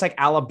 Of course,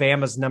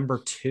 Alabama's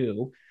number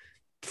 2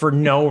 for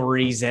no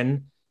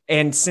reason.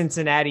 And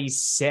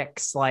Cincinnati's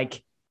 6,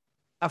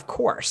 of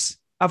course,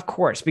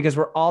 because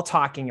we're all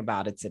talking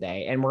about it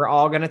today, and we're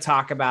all going to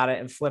talk about it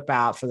and flip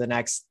out for the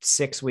next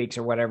 6 weeks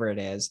or whatever it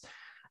is.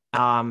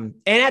 And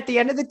at the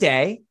end of the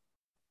day,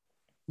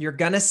 you're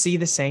going to see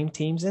the same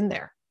teams in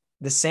there.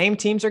 The same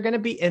teams are going to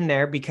be in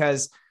there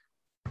because,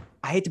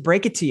 I hate to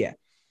break it to you,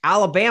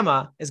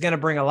 Alabama is going to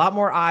bring a lot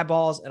more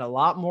eyeballs and a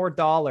lot more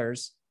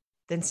dollars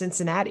than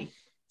Cincinnati.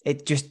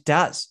 It just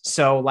does.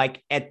 So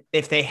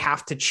if they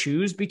have to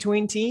choose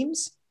between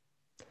teams,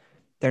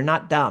 they're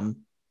not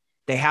dumb.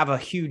 They have a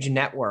huge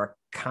network,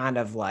 kind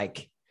of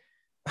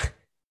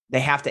they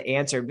have to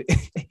answer.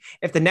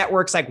 If the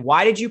network's like,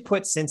 why did you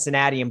put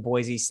Cincinnati and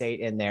Boise State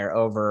in there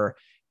over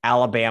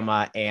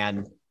Alabama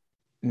and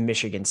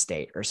Michigan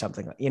State or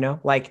something?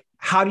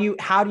 How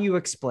do you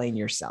explain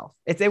yourself?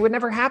 It would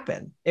never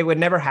happen. It would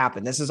never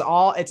happen. This is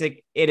all, it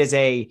is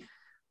a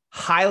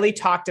highly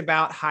talked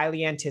about,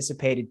 highly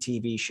anticipated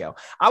TV show.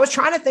 I was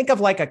trying to think of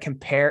a way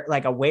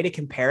to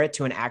compare it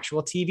to an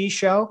actual TV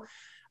show.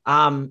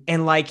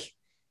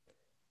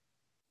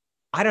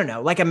 I don't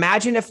know.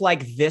 Imagine if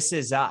This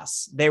Is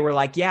Us, they were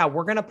like, yeah,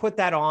 we're going to put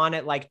that on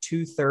at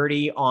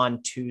 2:30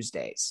 on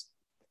Tuesdays.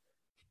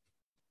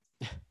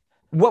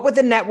 What would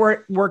the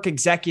network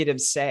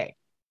executives say?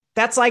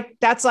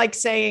 That's like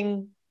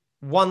saying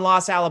one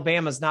loss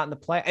Alabama's not in the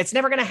play. It's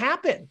never going to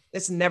happen.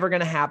 It's never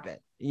going to happen.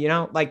 You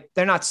know, like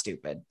they're not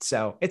stupid.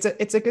 So it's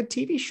a good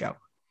TV show.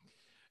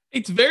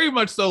 It's very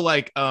much so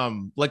like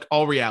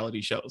all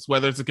reality shows,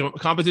 whether it's a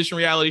competition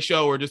reality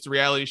show or just a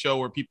reality show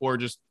where people are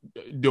just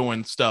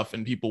doing stuff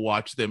and people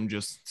watch them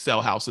just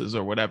sell houses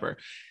or whatever.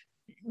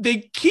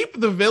 They keep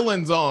the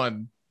villains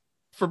on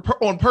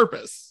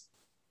purpose,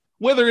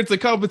 whether it's a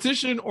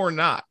competition or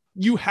not.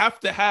 You have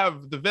to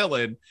have the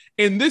villain.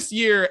 And this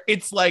year,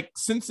 it's like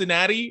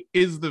Cincinnati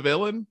is the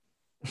villain.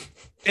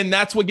 And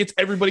that's what gets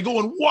everybody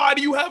going. Why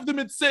do you have them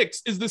at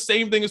 6? Is the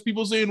same thing as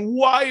people saying,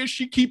 why is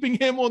she keeping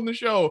him on the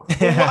show?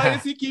 Or why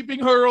is he keeping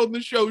her on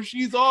the show?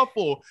 She's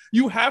awful.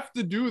 You have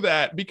to do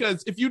that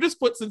because if you just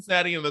put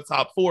Cincinnati in the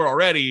top 4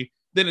 already,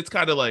 then it's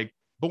kind of like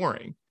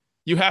boring.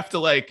 You have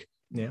to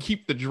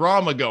keep the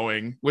drama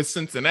going with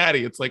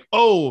Cincinnati. It's like,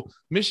 oh,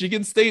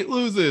 Michigan State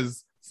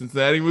loses.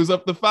 Cincinnati moves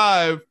up to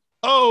 5.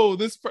 Oh,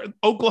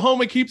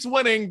 Oklahoma keeps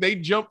winning. They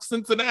jump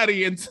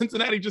Cincinnati, and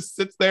Cincinnati just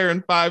sits there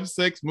in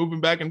 5-6,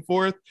 moving back and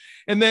forth.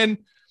 And then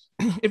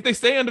if they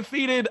stay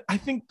undefeated, I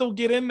think they'll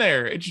get in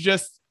there. It's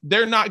just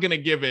they're not going to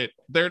give it.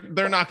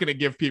 They're not going to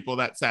give people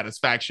that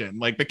satisfaction.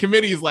 Like the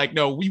committee is like,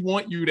 no, we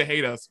want you to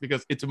hate us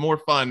because it's more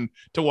fun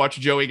to watch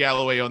Joey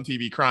Galloway on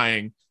TV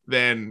crying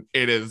than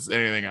it is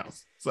anything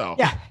else. So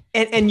yeah,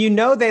 and you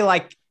know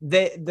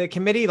the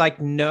committee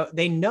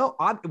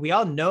we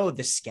all know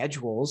the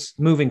schedules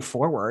moving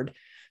forward,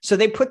 so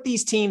they put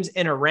these teams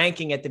in a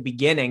ranking at the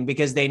beginning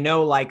because they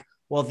know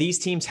these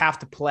teams have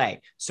to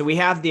play, so we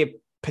have the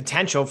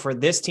potential for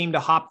this team to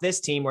hop this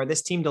team or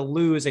this team to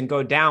lose and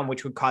go down,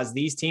 which would cause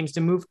these teams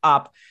to move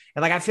up.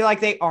 And I feel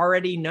like they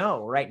already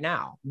know right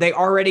now. They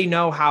already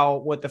know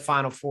what the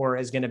Final Four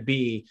is going to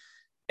be,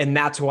 and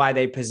that's why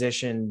they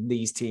position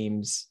these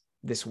teams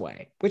this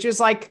way, which is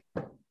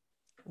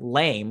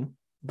lame,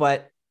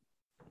 but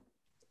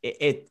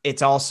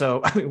it's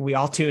also, we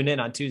all tune in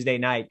on Tuesday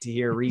night to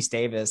hear Reese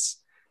Davis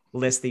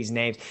list these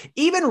names.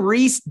 Even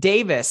Reese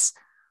Davis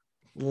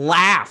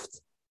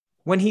laughed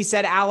when he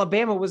said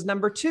Alabama was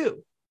number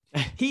 2.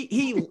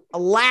 He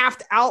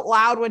laughed out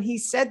loud when he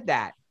said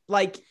that.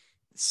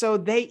 So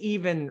they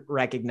even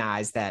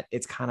recognize that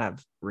it's kind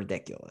of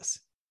ridiculous.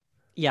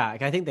 Yeah,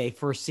 I think they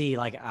foresee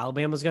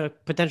Alabama's going to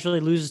potentially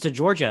lose to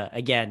Georgia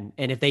again.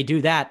 And if they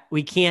do that,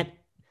 we can't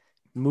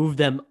move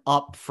them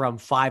up from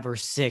 5 or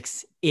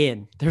 6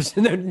 in. There's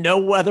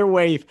no other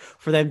way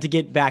for them to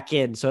get back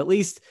in. So at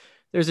least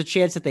there's a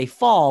chance that they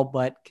fall,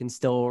 but can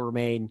still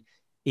remain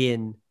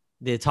in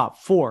the top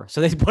 4.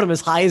 So they put them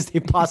as high as they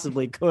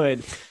possibly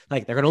could.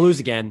 They're going to lose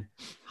again.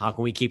 How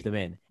can we keep them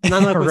in? And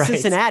then with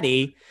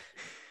Cincinnati,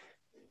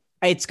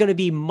 it's going to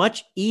be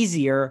much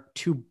easier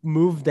to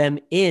move them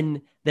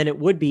in than it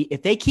would be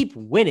if they keep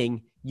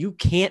winning. You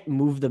can't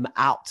move them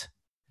out.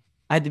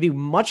 I had to be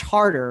much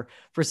harder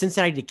for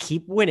Cincinnati to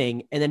keep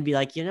winning and then be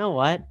like, you know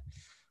what?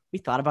 We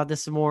thought about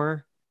this some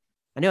more.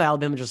 I know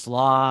Alabama just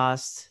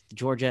lost to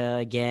Georgia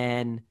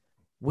again.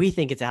 We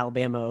think it's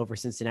Alabama over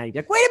Cincinnati.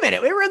 Wait a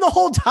minute, we were in the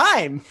whole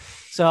time.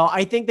 So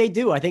I think they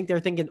do. I think they're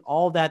thinking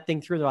all that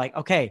thing through. They're like,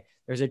 okay,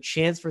 there's a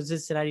chance for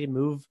Cincinnati to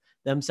move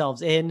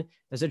themselves in.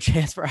 There's a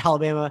chance for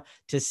Alabama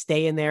to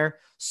stay in there.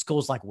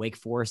 Schools like Wake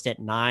Forest at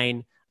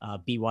 9,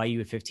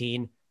 BYU at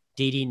 15.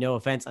 DD, no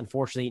offense.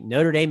 Unfortunately,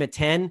 Notre Dame at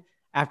 10.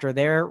 After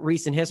their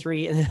recent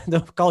history in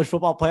the college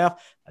football playoff,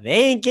 they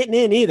ain't getting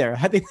in either.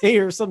 I think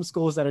there are some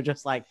schools that are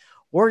just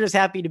we're just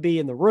happy to be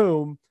in the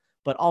room.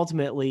 But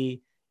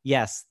ultimately,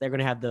 yes, they're going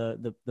to have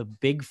the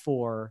big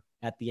 4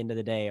 at the end of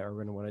the day are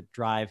going to want to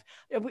drive.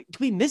 Do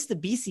we miss the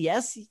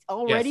BCS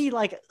already?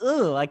 Yes.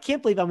 I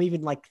can't believe I'm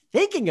even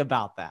thinking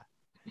about that.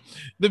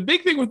 The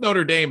big thing with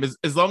Notre Dame is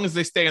as long as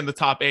they stay in the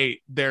top 8,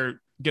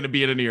 they're going to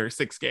be in a New Year's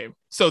 6 game.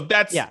 So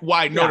that's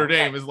why Notre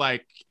Dame is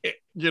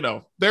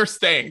they're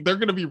staying. They're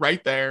going to be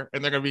right there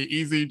and they're going to be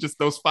easy. Just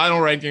those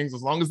final rankings,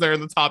 as long as they're in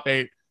the top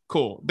 8,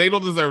 cool. They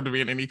don't deserve to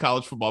be in any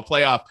college football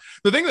playoff.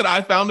 The thing that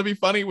I found to be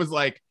funny was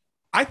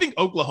I think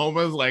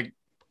Oklahoma is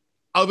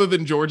other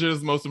than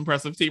Georgia's most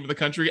impressive team in the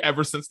country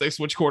ever since they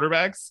switched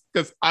quarterbacks,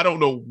 because I don't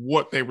know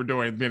what they were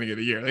doing at the beginning of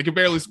the year. They could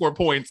barely score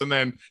points, and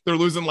then they're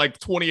losing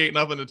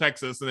 28-0 to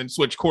Texas, and then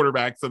switch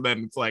quarterbacks, and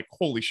then it's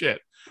holy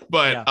shit.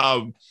 But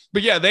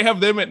yeah, they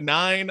have them at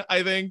 9,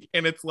 I think,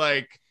 and it's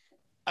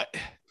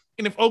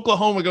and if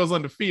Oklahoma goes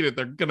undefeated,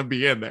 they're gonna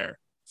be in there.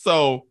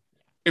 So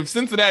if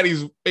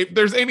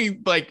there's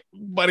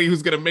anybody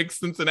who's gonna make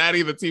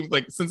Cincinnati the team,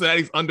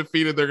 Cincinnati's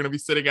undefeated, they're gonna be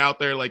sitting out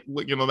there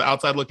the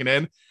outside looking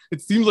in.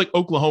 It seems like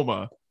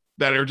Oklahoma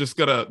that are just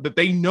that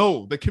they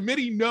know, the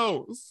committee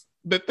knows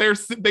that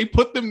they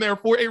put them there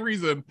for a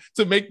reason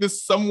to make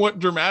this somewhat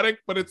dramatic.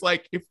 But it's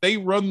if they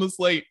run the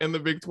slate in the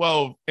Big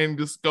 12 and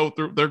just go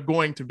through, they're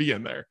going to be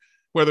in there,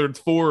 whether it's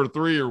 4 or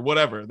 3 or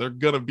whatever, they're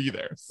gonna be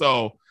there.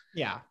 So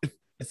yeah,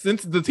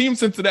 since the team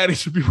Cincinnati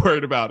should be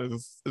worried about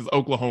is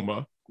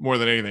Oklahoma more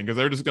than anything, because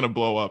they're just going to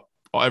blow up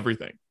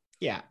everything.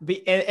 Yeah.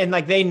 And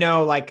they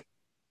know,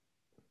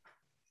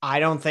 I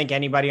don't think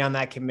anybody on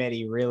that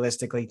committee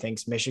realistically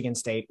thinks Michigan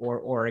State or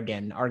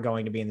Oregon are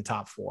going to be in the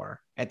top 4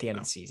 at the end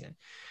of the season.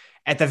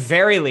 At the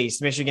very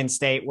least, Michigan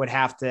State would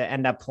have to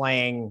end up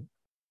playing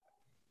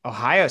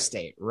Ohio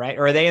State, right?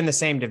 Or are they in the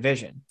same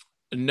division?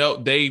 No,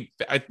 they're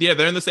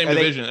in the same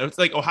division. It's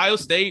like Ohio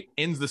State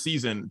ends the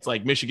season. It's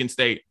like Michigan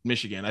State,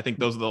 Michigan. I think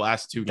those are the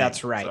last 2 games.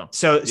 That's right.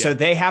 So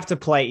they have to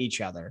play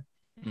each other.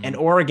 Mm-hmm. And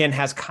Oregon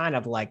has kind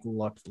of like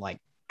looked like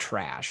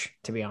trash,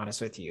 to be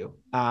honest with you.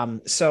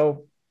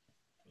 So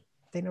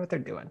they know what they're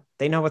doing.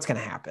 They know what's going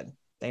to happen.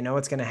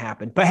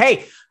 But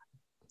hey,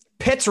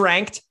 Pitt's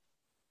ranked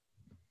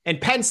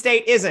and Penn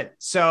State isn't.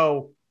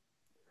 So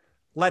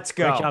let's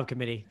go. Great job,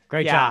 committee.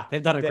 Great job.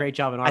 They've done a great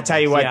job. I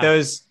tell you what,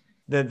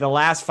 the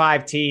last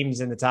 5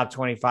 teams in the top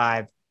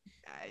 25,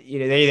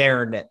 they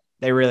earned it.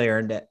 They really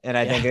earned it. And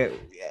I think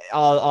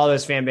all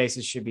those fan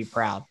bases should be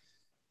proud.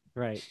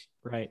 Right.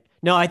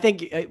 No, I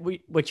think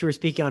what you were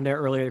speaking on there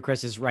earlier,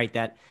 Chris, is right,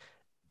 that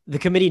the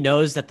committee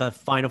knows that the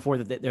final 4,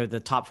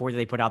 the top 4 that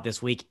they put out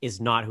this week is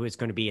not who it's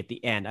going to be at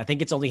the end. I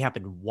think it's only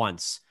happened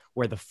once,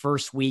 where the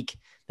first week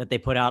that they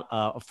put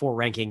out 4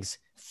 rankings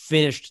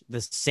finished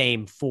the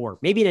same 4,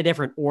 maybe in a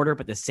different order,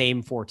 but the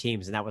same 4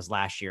 teams. And that was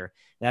last year.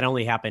 That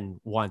only happened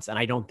once. And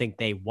I don't think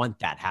they want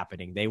that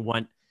happening. They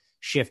want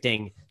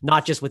shifting,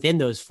 not just within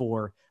those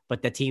 4,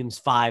 but the teams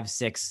 5,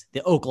 6,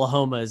 the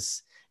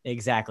Oklahomas,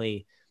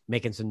 exactly,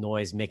 making some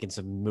noise, making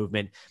some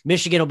movement.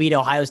 Michigan will beat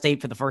Ohio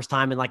State for the first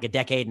time in like a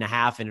decade and a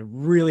half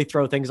and really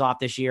throw things off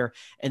this year.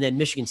 And then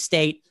Michigan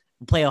State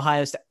will play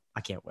Ohio State.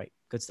 I can't wait.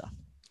 Good stuff.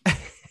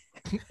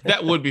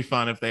 That would be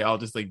fun if they all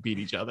just like beat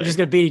each other. They're just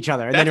going to beat each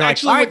other. And then you're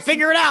like, all right,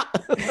 figure it out.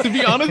 To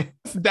be honest,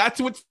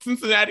 that's what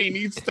Cincinnati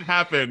needs to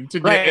happen to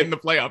get in the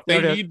playoff. They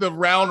need the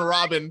round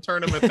robin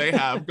tournament they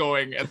have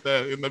going in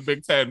the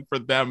Big Ten for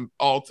them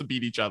all to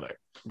beat each other.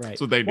 Right.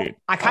 That's what they need.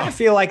 I kind of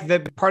feel like the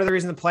part of the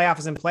reason the playoff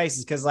is in place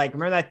is because, like,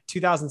 remember that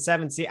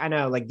 2007 season? I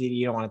know, like, Didi,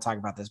 you don't want to talk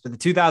about this, but the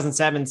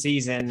 2007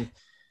 season,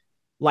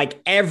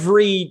 like,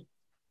 every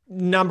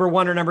number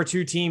 1 or number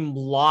 2 team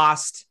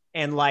lost.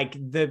 And like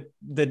the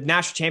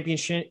national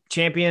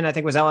champion, I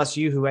think, was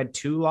LSU, who had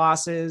 2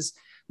 losses.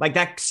 Like,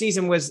 that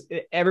season was,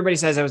 everybody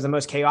says it was the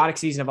most chaotic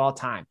season of all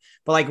time.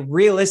 But like,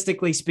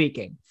 realistically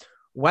speaking,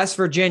 West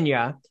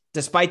Virginia,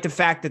 despite the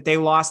fact that they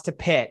lost to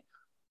Pitt,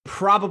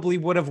 probably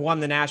would have won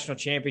the national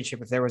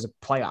championship if there was a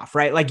playoff,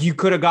 right? Like, you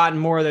could have gotten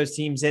more of those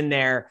teams in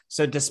there.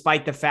 So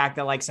despite the fact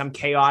that like some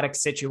chaotic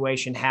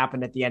situation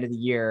happened at the end of the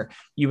year,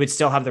 you would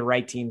still have the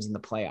right teams in the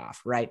playoff,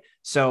 right?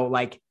 So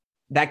like,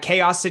 that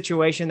chaos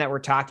situation that we're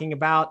talking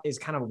about is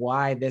kind of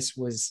why this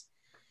was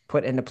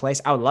put into place.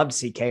 I would love to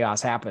see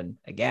chaos happen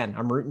again.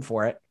 I'm rooting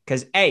for it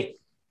because, hey,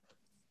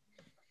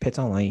 Pitt's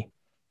only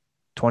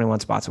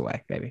 21 spots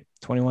away, baby.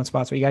 21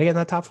 spots away. You got to get in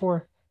that top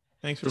 4.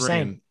 Thanks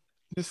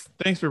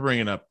for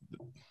bringing up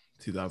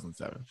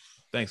 2007.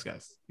 Thanks,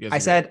 guys. I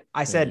said,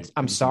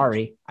 I'm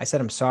sorry. I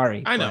said, I'm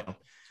sorry. I know.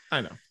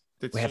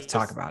 We have to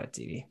talk about it,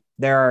 Didi.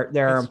 There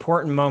are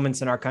important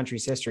moments in our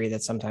country's history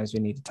that sometimes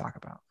we need to talk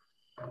about.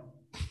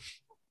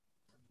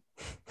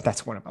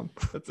 That's one of them.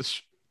 God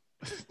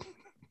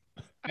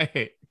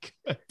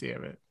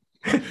damn it.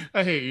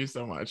 I hate you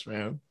so much,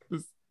 man.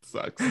 This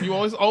sucks. You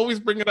always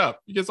bring it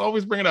up. You just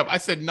always bring it up. I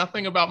said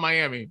nothing about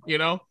Miami,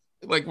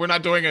 like, we're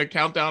not doing a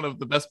countdown of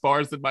the best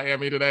bars in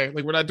Miami today.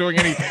 Like, we're not doing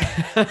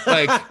anything.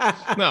 Like,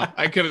 no,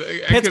 I could.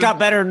 Pitt's got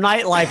better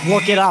nightlife.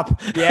 Look it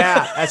up.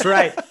 Yeah, that's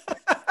right.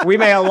 We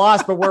may have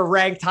lost, but we're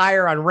ranked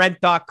higher on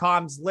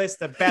rent.com's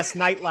list of best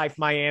nightlife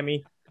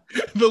Miami.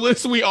 The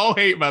list we all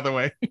hate, by the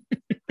way.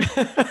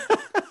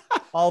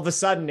 All of a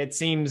sudden, it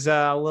seems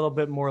a little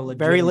bit more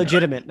legitimate. Very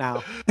legitimate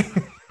now.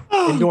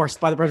 Endorsed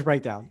by the Brunch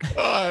Breakdown.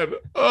 God.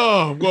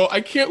 Oh, well,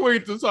 I can't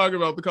wait to talk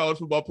about the college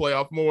football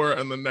playoff more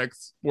in the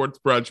next sports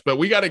brunch, but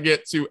we got to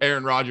get to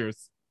Aaron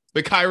Rodgers,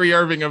 the Kyrie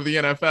Irving of the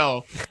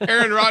NFL.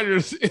 Aaron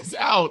Rodgers is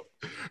out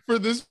for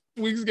this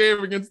week's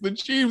game against the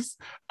Chiefs,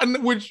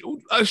 and which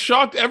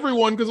shocked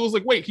everyone because it was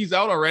like, wait, he's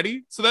out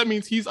already? So that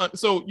means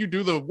so you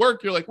do the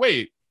work. You're like,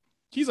 wait,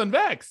 he's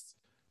unvaxxed.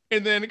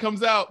 And then it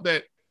comes out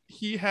that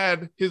he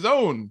had his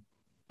own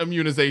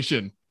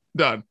immunization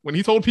done when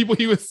he told people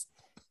he was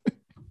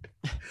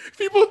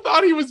people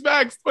thought he was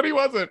vaxxed, but he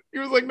wasn't. He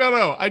was like,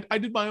 no, I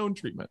did my own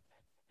treatment.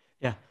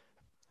 Yeah.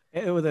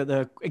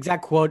 The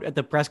exact quote at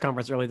the press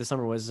conference earlier this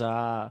summer was,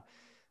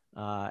 Aaron,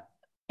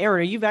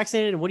 are you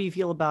vaccinated? And what do you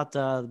feel about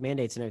the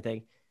mandates and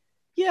everything?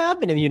 Yeah, I've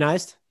been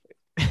immunized.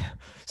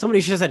 Somebody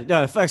should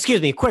have said,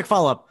 excuse me, quick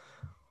follow-up.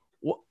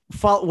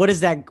 What does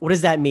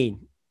that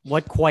mean?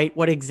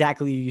 What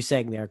exactly are you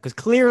saying there? Because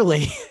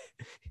clearly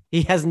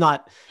he has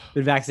not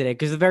been vaccinated.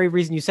 Because the very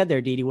reason you said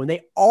there, Didi, when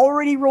they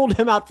already rolled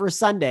him out for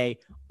Sunday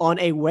on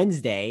a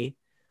Wednesday,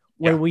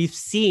 when we've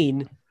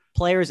seen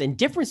players in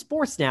different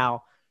sports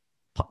now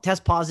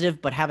test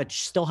positive, but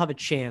still have a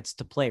chance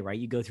to play, right?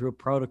 You go through a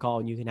protocol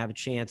and you can have a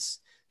chance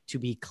to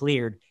be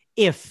cleared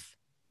if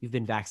you've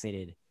been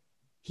vaccinated.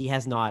 He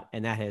has not,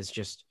 and that has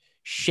just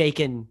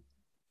shaken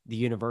the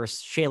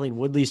universe. Shailene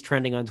Woodley's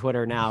trending on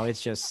Twitter now.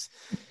 It's just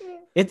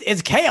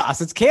It's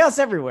chaos. It's chaos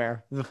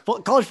everywhere. The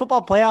college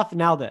football playoff. And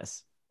now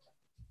this.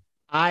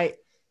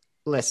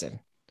 Listen.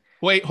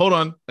 Wait, hold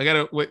on. I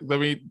gotta wait. Let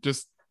me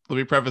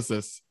preface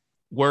this.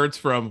 Words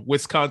from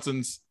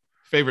Wisconsin's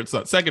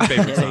second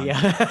favorite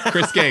son,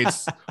 Chris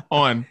Gates,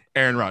 on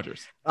Aaron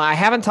Rodgers. I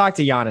haven't talked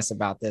to Giannis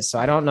about this, so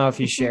I don't know if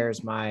he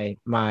shares my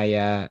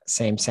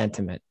same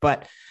sentiment.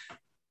 But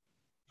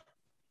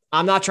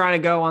I'm not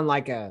trying to go on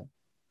like a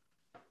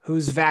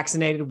who's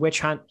vaccinated witch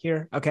hunt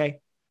here.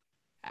 Okay,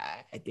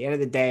 at the end of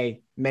the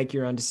day, make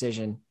your own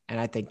decision, and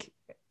I think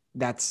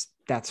that's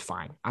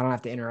fine. I don't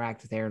have to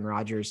interact with Aaron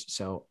Rodgers,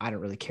 so I don't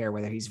really care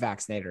whether he's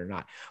vaccinated or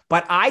not.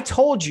 But I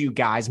told you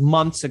guys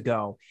months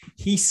ago,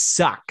 he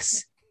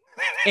sucks.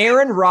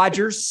 Aaron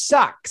Rodgers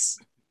sucks.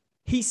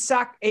 He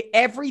sucks.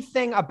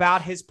 Everything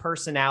about his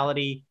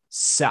personality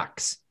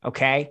sucks.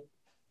 Okay.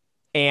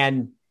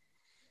 And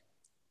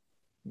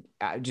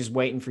just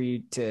waiting for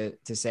you to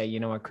say, you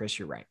know what, Chris,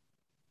 you're right.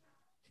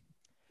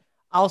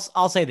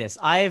 I'll say this.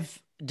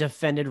 I've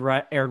defended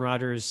Aaron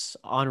Rodgers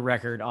on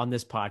record on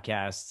this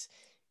podcast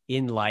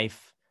in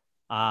life.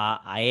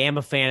 I am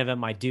a fan of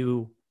him. I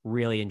do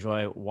really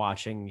enjoy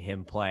watching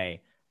him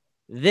play.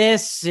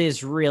 This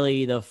is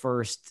really the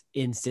first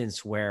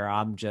instance where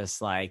I'm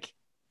just like,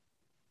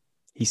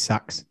 he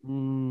sucks.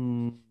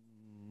 Nah,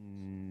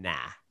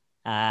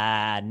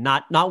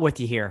 not with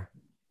you here,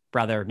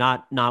 brother.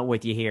 Not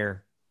with you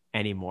here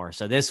anymore.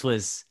 So this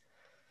was,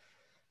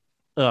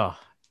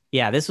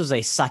 this was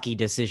a sucky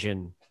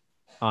decision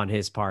on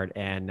his part,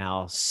 and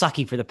now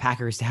sucky for the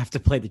Packers to have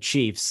to play the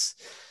Chiefs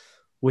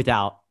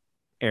without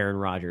Aaron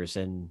Rodgers,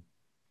 and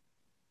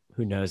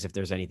who knows if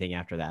there's anything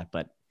after that.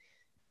 But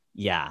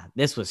yeah,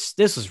 this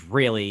was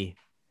really,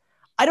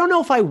 I don't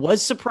know if I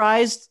was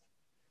surprised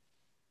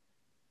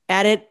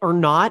at it or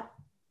not,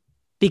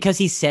 because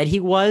he said he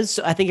was.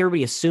 So I think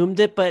everybody assumed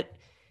it, but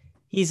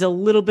he's a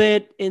little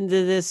bit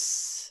into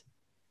this,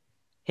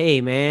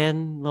 hey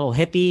man, little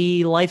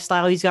hippie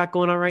lifestyle he's got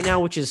going on right now,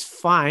 which is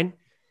fine.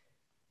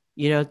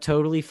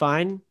 Totally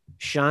fine.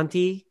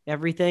 Shanti,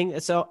 everything.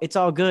 So it's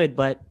all good,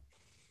 but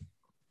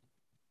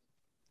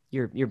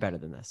you're better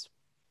than this.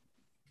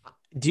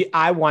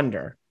 I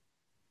wonder,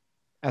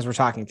 as we're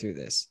talking through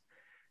this,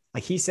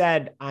 like he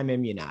said, I'm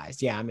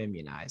immunized. Yeah, I'm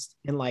immunized.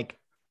 And like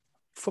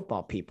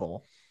football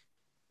people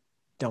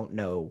don't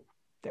know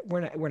that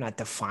we're not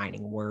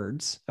defining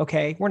words.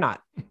 Okay. We're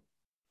not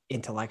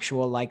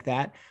intellectual like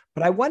that.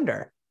 But I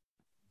wonder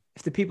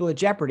if the people at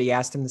Jeopardy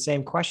asked him the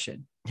same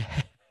question.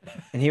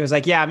 And he was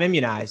like, yeah, I'm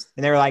immunized.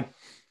 And they were like,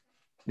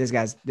 this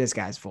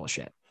guy's full of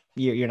shit.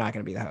 You're not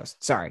going to be the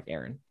host. Sorry,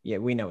 Aaron. Yeah,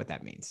 we know what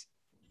that means.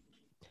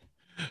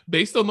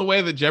 Based on the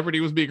way that Jeopardy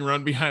was being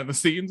run behind the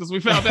scenes, as we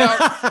found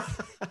out,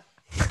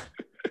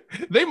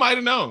 they might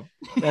have known.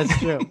 That's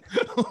true.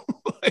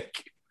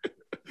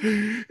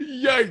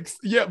 Yikes.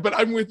 Yeah, but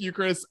I'm with you,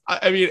 Chris.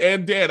 I mean,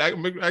 and Dan,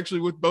 I'm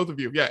actually with both of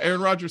you. Yeah,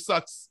 Aaron Rodgers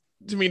sucks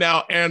to me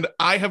now, and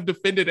I have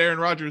defended Aaron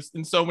Rodgers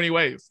in so many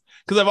ways,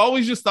 because I've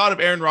always just thought of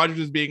Aaron Rodgers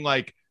as being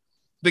like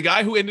the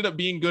guy who ended up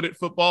being good at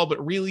football,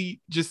 but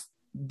really just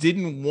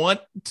didn't want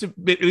to,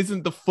 it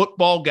isn't the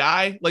football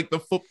guy, like the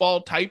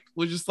football type,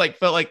 was just like,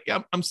 felt like, yeah,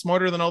 I'm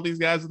smarter than all these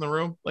guys in the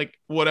room, like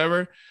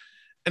whatever.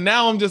 And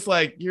now I'm just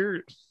like,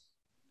 you're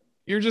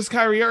just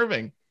Kyrie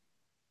Irving.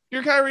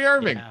 You're Kyrie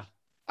Irving. Yeah.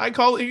 I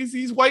call it,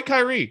 he's white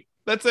Kyrie.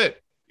 That's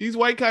it. He's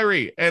white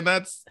Kyrie. And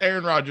that's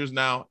Aaron Rodgers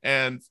now.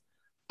 And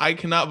I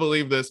cannot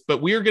believe this,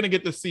 but we are going to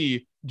get to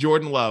see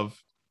Jordan Love,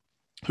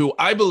 who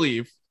I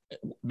believe,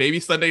 maybe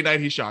Sunday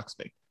night he shocks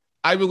me,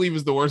 I believe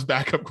is the worst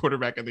backup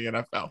quarterback in the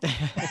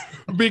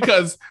NFL,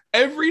 because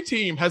every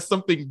team has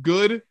something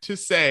good to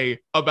say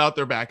about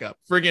their backup.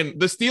 Friggin'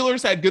 the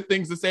Steelers had good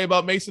things to say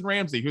about Mason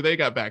Ramsey, who they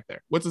got back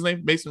there. What's his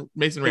name? Mason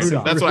Ramsey.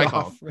 Rudolph. That's what I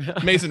call him.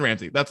 Mason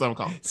Ramsey. That's what I'm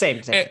calling him.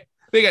 Same. And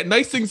they got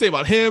nice things to say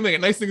about him. They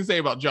got nice things to say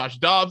about Josh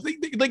Dobbs.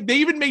 They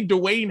even made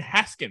Dwayne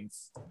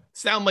Haskins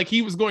sound like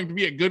he was going to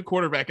be a good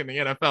quarterback in the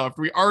NFL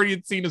after we already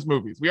had seen his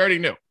movies. We already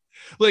knew.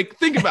 Like,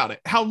 think about it.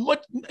 How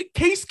much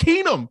Case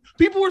Keenum.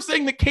 People were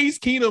saying that Case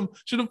Keenum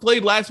should have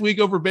played last week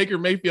over Baker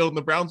Mayfield and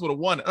the Browns would have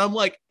won. And I'm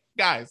like,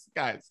 guys.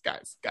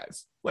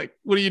 Like,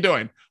 what are you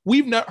doing?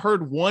 We've not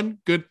heard one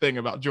good thing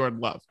about Jordan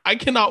Love. I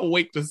cannot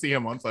wait to see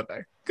him on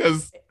Sunday,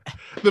 because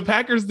the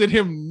Packers did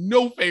him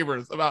no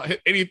favors about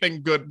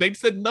anything good. They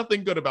said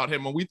nothing good about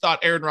him, and we thought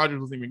Aaron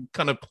Rodgers was even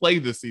kind of play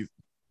this season.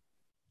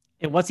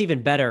 And what's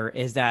even better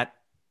is that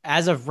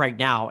as of right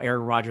now,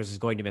 Aaron Rodgers is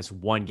going to miss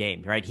one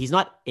game, right? He's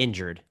not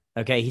injured.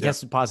 Okay. He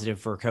tested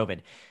positive for COVID.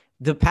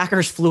 The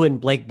Packers flew in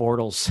Blake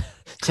Bortles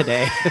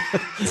today.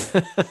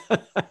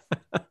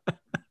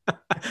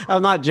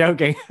 I'm not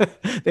joking.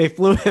 They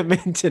flew him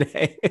in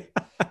today. Yes.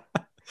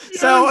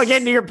 So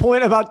again, to your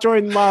point about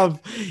Jordan Love,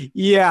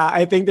 yeah,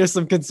 I think there's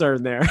some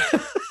concern there.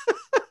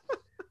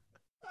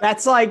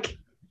 That's like,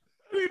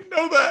 I didn't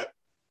know that.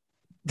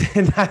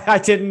 I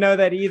didn't know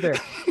that either.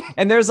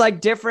 And there's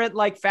like different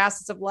like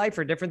facets of life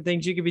or different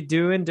things you could be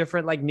doing,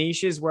 different like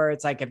niches where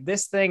it's like, if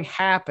this thing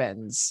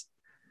happens,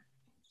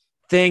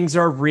 things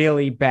are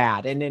really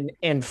bad. And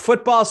in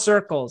football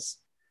circles,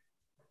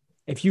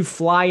 If you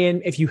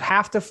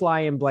have to fly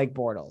in Blake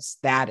Bortles,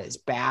 that is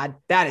bad.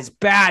 That is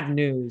bad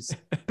news.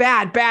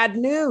 Bad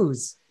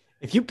news.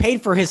 If you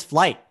paid for his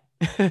flight,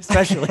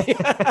 especially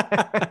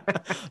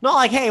not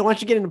like, hey, why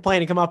don't you get in the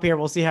plane and come up here?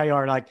 We'll see how you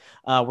are. Like,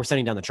 we're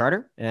sending down the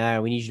charter.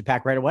 We need you to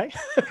pack right away.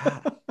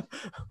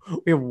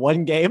 We have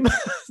one game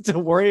to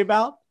worry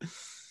about.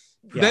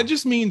 Yeah. That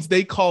just means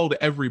they called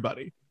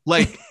everybody.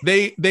 Like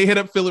they hit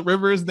up Phillip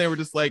Rivers and they were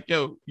just like,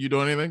 yo, you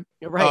doing anything?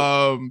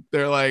 Right.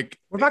 They're like,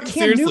 what about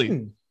Cam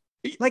Newton?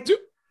 Like,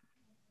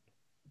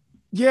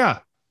 yeah.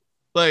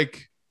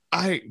 Like,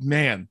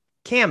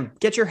 Cam,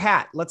 get your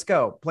hat. Let's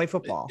go play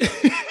football.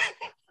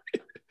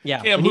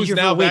 Yeah. Cam, who's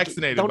now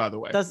vaccinated, by the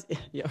way.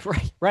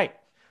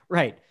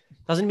 Right.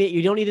 Doesn't mean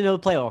you don't need to know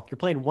the playoff. You're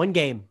playing one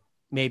game,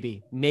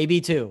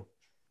 maybe two.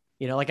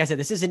 You know, like I said,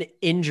 this is an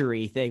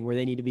injury thing where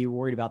they need to be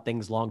worried about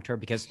things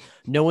long-term because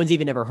no one's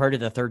even ever heard of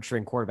the third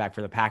string quarterback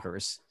for the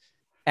Packers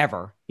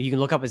ever. You can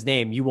look up his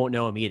name. You won't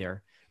know him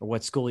either or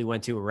what school he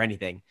went to or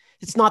anything.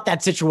 It's not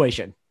that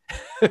situation.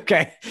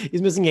 Okay.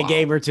 He's missing a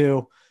game or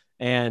two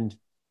and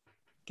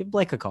give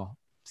Blake a call.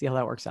 See how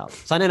that works out.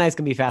 Sunday night's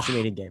going to be a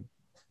fascinating game.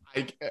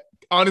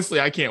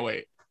 Honestly, I can't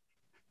wait.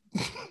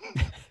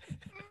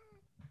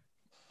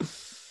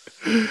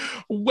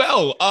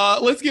 Well,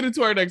 let's get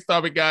into our next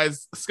topic,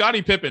 guys.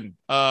 Scottie Pippen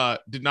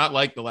did not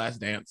like The Last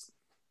Dance.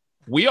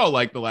 We all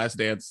like The Last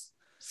Dance.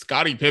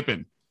 Scottie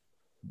Pippen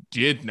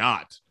did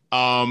not.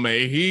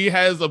 He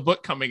has a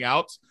book coming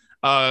out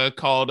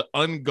called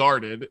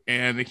Unguarded,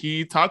 and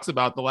he talks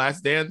about The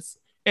Last Dance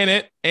in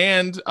it.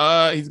 And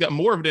he's got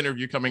more of an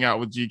interview coming out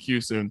with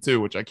GQ soon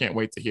too, which I can't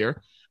wait to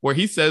hear, where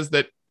he says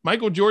that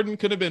Michael Jordan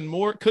couldn't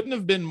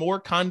have been more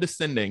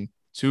condescending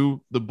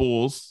to the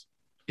Bulls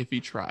if he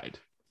tried.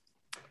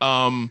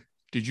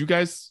 Did you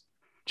guys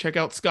check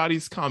out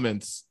Scottie's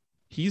comments?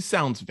 He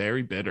sounds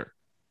very bitter.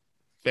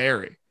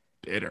 Very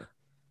bitter.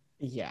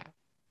 Yeah.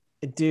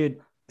 Dude,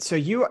 so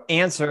you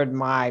answered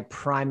my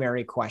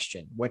primary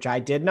question, which I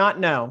did not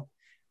know.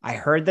 I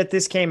heard that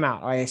this came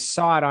out. I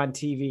saw it on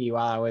TV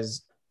while I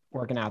was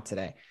working out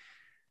today.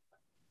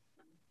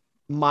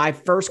 My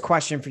first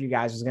question for you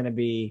guys was going to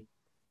be,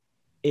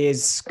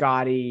 is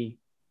Scottie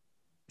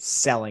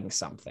selling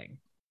something?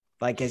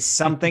 Like, is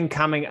something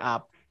coming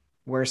up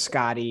where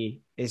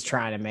Scottie is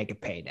trying to make a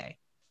payday?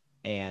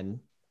 And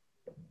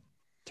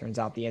turns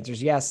out the answer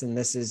is yes. And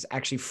this is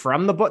actually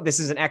from the book. This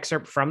is an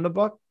excerpt from the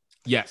book.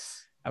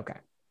 Yes. Okay.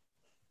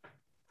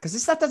 Because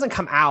this stuff doesn't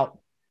come out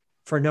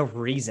for no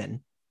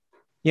reason.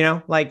 You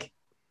know, like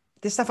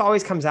this stuff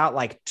always comes out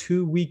like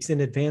 2 weeks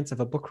in advance of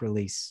a book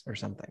release or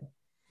something.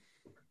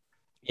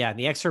 Yeah.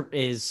 The excerpt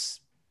is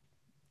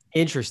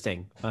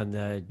interesting on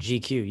the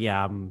GQ.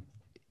 Yeah. I'm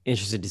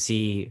interested to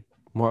see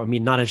more. I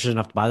mean, not interested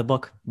enough to buy the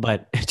book,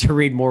 but to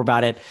read more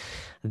about it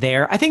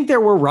there. I think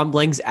there were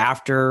rumblings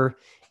after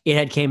it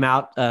had came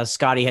out.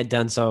 Scottie had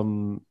done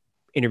some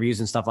interviews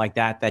and stuff like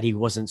that, that he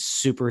wasn't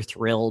super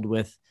thrilled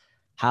with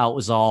how it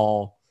was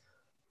all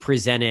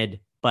presented,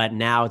 but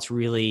now it's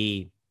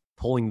really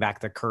pulling back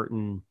the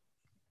curtain,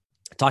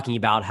 talking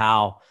about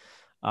how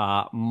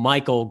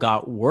Michael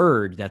got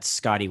word that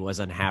Scottie was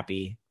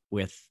unhappy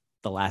with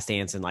The Last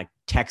Dance and like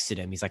texted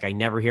him. He's like, I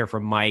never hear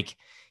from Mike.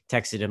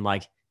 Texted him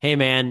like, hey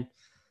man,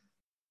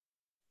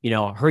 you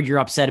know, heard you're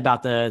upset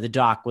about the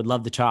doc, would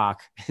love to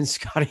talk. And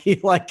Scottie,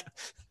 like,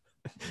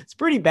 it's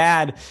pretty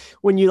bad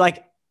when you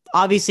like,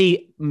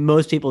 obviously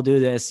most people do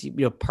this, you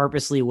know,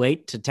 purposely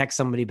wait to text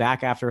somebody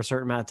back after a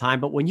certain amount of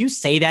time. But when you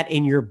say that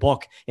in your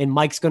book and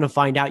Mike's going to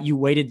find out you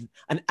waited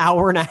an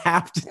hour and a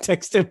half to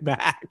text him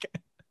back,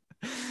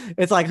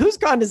 it's like, who's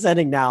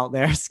condescending now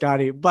there,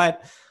 Scottie?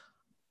 But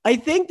I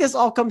think this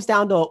all comes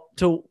down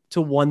to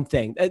one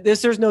thing.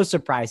 There's no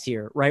surprise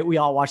here, right? We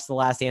all watched The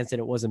Last Dance and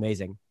it was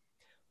amazing.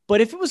 But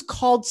if it was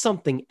called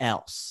something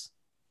else,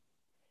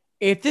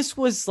 if this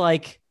was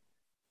like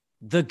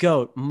the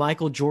GOAT,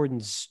 Michael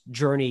Jordan's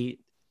journey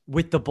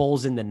with the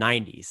Bulls in the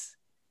 90s,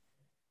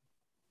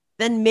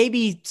 then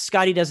maybe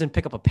Scottie doesn't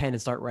pick up a pen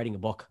and start writing a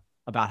book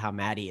about how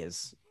mad he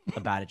is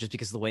about it just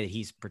because of the way that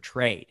he's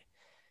portrayed.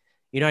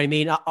 You know what I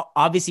mean?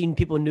 Obviously,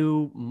 people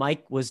knew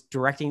Mike was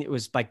directing. It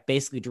was like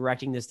basically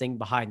directing this thing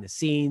behind the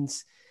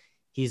scenes.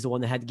 He's the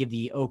one that had to give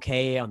the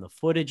okay on the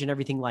footage and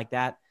everything like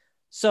that.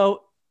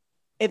 So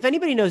if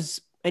anybody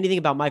knows anything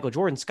about Michael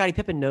Jordan, Scottie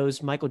Pippen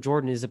knows Michael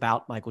Jordan is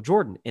about Michael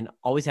Jordan and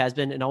always has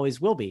been and always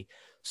will be.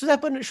 So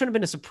that shouldn't have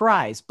been a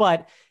surprise.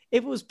 But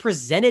if it was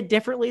presented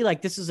differently,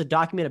 like this is a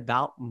document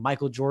about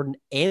Michael Jordan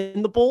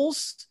and the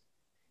Bulls,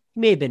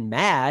 he may have been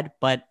mad,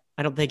 but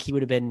I don't think he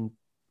would have been,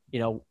 you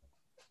know,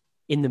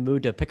 in the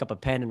mood to pick up a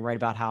pen and write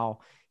about how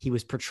he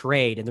was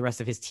portrayed and the rest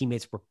of his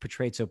teammates were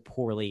portrayed so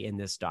poorly in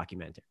this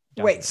documentary.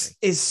 Wait,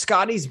 is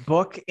Scottie's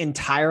book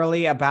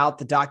entirely about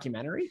the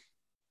documentary?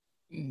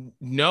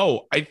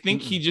 No, I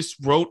think he just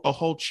wrote a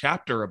whole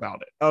chapter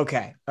about it.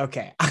 Okay.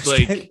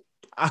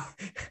 I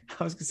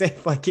was gonna say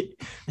like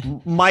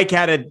Mike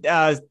had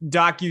a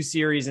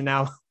docu-series and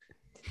now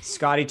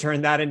Scottie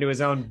turned that into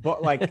his own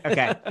book. Like,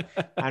 okay,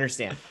 I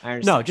understand.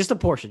 No, just a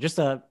portion, just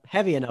a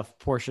heavy enough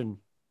portion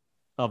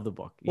of the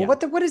book. Well,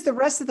 what is the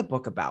rest of the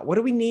book about? What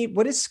do we need?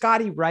 What is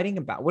Scotty writing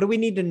about? What do we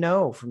need to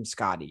know from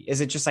Scotty?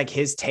 Is it just like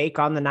his take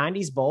on the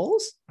 90s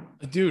Bulls?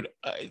 Dude,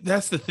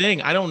 that's the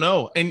thing. I don't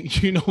know.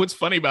 And you know what's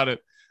funny about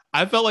it?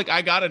 I felt like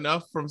I got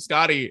enough from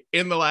Scotty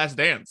in The Last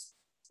Dance.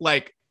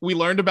 Like, we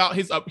learned about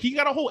he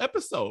got a whole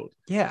episode.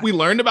 Yeah. We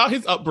learned about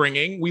his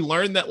upbringing. We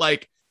learned that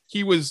like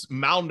he was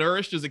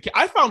malnourished as a kid.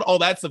 I found all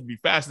that stuff to be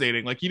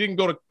fascinating. Like, he didn't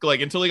go to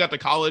like until he got to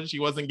college, he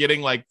wasn't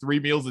getting like 3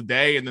 meals a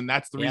day. And then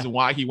that's the reason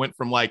why he went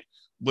from like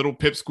little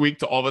pipsqueak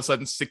to all of a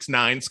sudden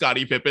 6'9"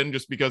 Scottie Pippen,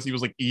 just because he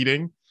was like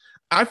eating.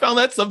 I found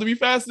that stuff to be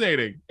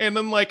fascinating. And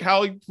then like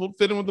how he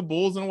fit in with the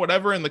Bulls and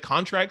whatever, and the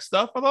contract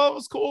stuff, I thought it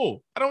was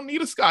cool. I don't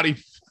need a Scotty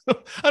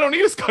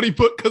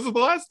book because of The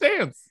Last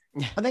Dance.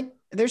 I think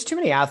there's too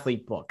many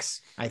athlete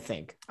books. I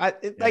think I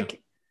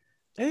think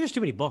there's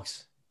too many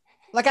books.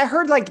 Like I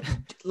heard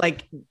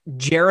like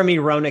Jeremy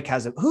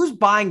Roenick who's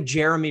buying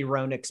Jeremy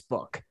Roenick's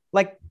book?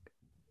 Like,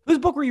 whose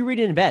book were you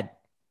reading in bed?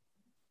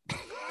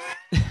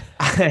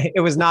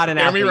 It was not an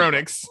Jeremy athlete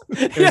Roenick's.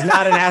 It was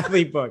not an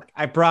athlete book.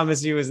 I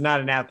promise you, it was not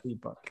an athlete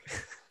book.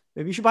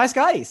 Maybe you should buy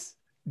Scotty's.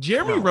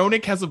 Jeremy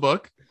Roenick has a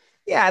book.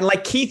 Yeah, and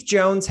like Keith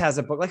Jones has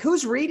a book. Like,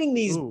 who's reading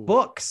these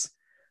books?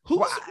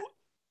 Who's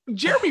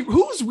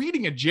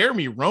reading a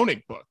Jeremy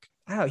Roenick book?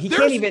 Oh, he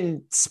can't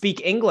even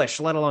speak English,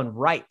 let alone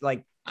write.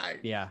 Like,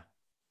 yeah,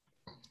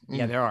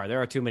 there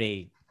are too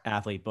many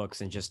athlete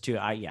books and just too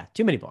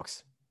many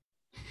books.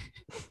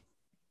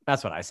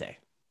 That's what I say.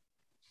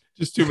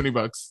 Just too many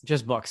books.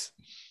 Just books.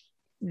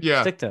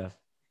 Yeah. Stick to.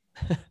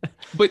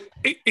 But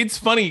it's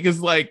funny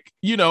because, like,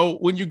 you know,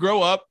 when you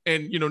grow up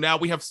and, you know, now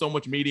we have so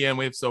much media and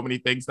we have so many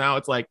things now,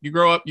 it's like you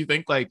grow up, you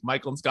think like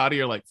Michael and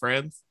Scotty are like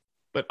friends,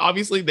 but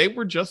obviously they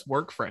were just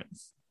work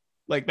friends.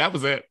 Like, that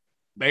was it.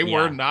 They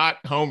were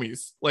not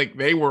homies. Like,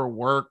 they were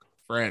work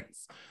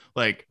friends.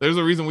 Like, there's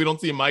a reason we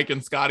don't see Mike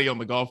and Scotty on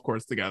the golf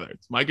course together.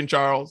 It's Mike and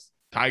Charles,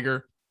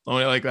 Tiger,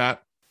 only like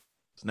that.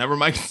 It's never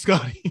Mike and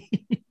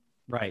Scotty.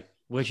 Right.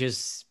 Which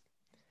is,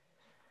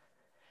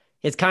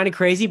 it's kind of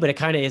crazy, but it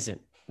kind of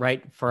isn't,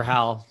 right? For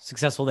how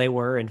successful they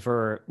were. And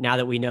for now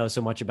that we know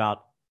so much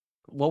about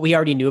what we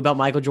already knew about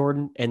Michael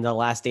Jordan, and The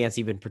Last Dance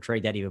even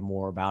portrayed that even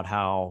more about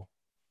how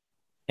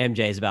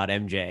MJ is about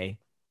MJ.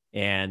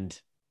 And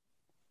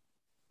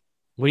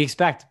what do you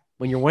expect?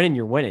 When you're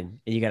winning,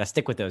 and you got to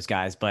stick with those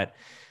guys. But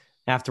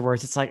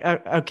afterwards, it's like,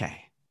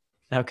 okay.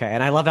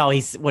 And I love how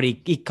he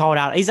called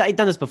out. He's done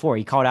this before.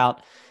 He called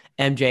out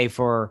MJ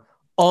for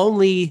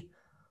only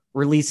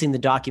releasing the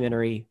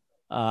documentary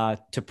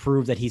to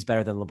prove that he's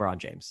better than LeBron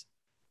James.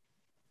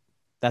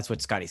 That's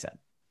what Scotty said.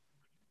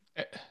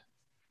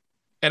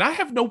 And I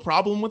have no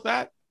problem with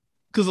that,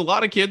 because a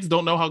lot of kids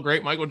don't know how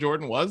great Michael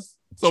Jordan was.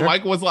 So sure.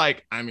 Mike was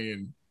like, I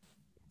mean,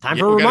 time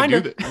for a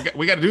reminder.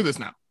 We got to do this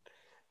now.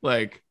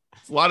 Like,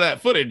 a lot of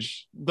that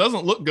footage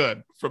doesn't look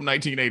good from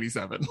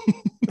 1987.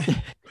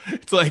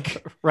 It's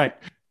like, right.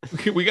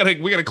 We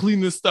gotta clean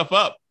this stuff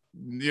up,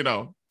 you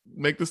know,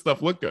 make this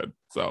stuff look good.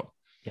 So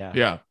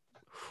yeah.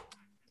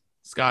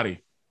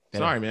 Scotty,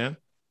 sorry, man.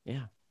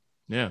 Yeah.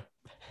 Do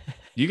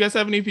you guys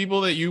have any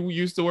people that you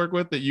used to work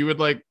with that you would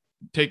like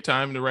take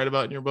time to write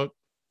about in your book?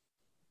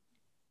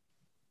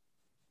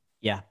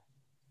 Yeah,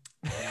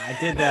 I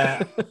did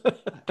that.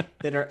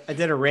 I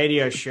did a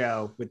radio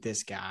show with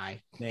this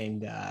guy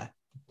named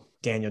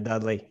Daniel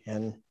Dudley,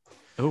 and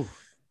I'm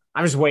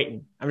just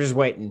waiting.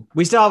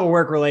 We still have a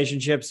work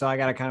relationship, so I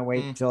got to kind of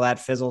wait until that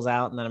fizzles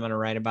out, and then I'm going to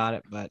write about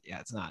it. But yeah,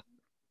 it's not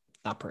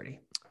pretty.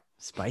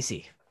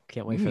 Spicy.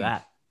 Can't wait for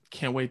that.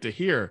 Can't wait to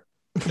hear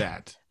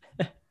that,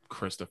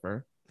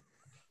 Christopher.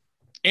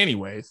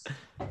 Anyways,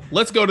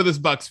 let's go to this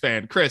Bucks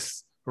fan.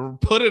 Chris,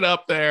 put it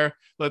up there.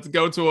 Let's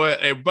go to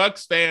a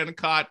Bucks fan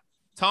caught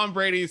Tom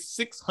Brady's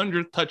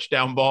 600th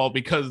touchdown ball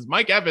because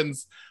Mike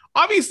Evans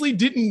obviously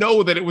didn't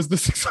know that it was the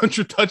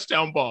 600th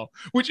touchdown ball,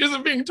 which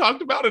isn't being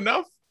talked about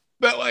enough.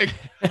 That like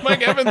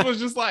Mike Evans was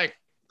just like,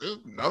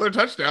 another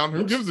touchdown.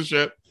 Who gives a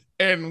shit?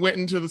 And went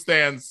into the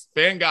stands.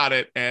 Fan got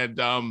it.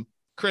 And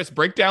Chris,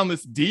 break down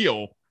this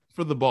deal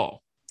for the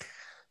ball.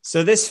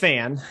 So this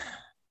fan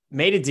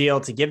made a deal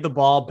to give the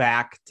ball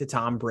back to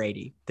Tom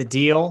Brady. The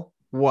deal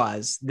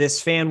was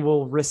this fan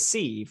will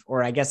receive,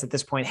 or I guess at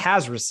this point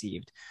has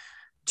received,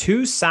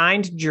 2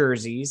 signed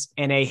jerseys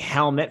and a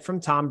helmet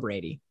from Tom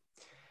Brady,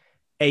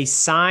 a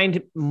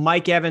signed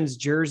Mike Evans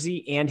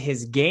jersey and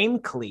his game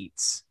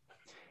cleats,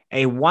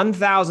 a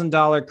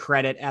 $1,000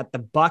 credit at the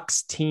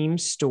Bucks team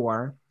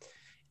store,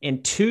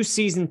 and 2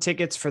 season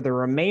tickets for the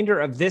remainder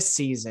of this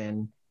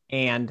season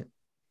and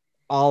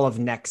all of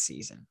next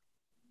season.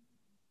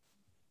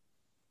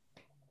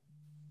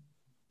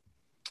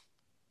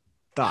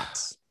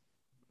 Thoughts?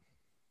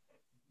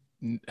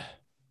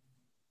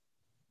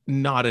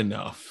 Not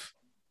enough.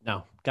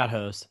 No, got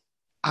hosed.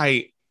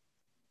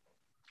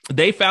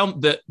 They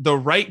found the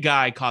right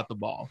guy caught the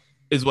ball,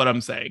 is what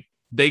I'm saying.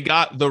 They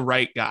got the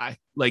right guy.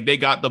 Like, they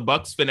got the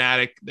Bucks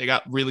fanatic. They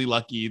got really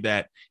lucky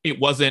that it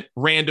wasn't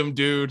random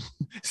dude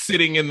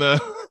sitting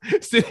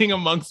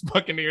amongst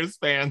Buccaneers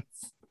fans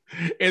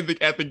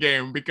at the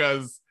game,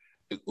 because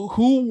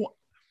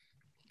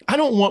I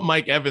don't want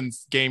Mike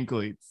Evans game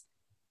cleats.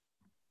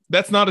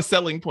 That's not a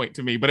selling point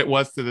to me, but it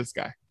was to this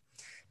guy.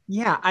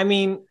 Yeah, I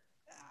mean,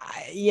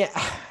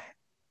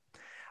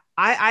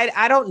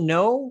 I don't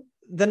know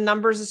the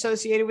numbers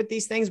associated with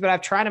these things, but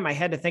I've tried in my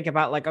head to think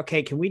about like,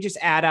 okay, can we just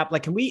add up?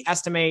 Like, can we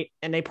estimate?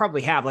 And they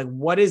probably have. Like,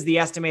 what is the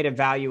estimated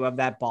value of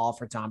that ball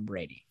for Tom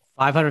Brady?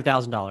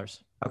 $500,000.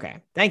 Okay,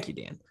 thank you,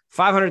 Dan.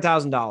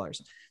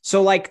 $500,000.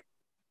 So, like,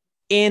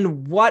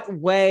 in what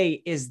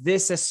way is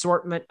this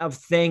assortment of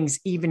things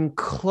even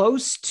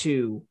close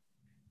to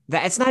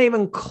that? It's not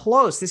even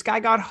close. This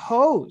guy got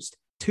hosed.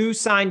 2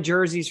 signed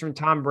jerseys from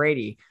Tom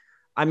Brady.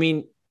 I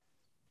mean,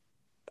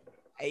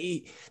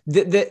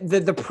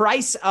 the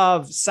price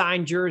of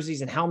signed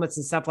jerseys and helmets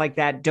and stuff like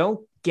that don't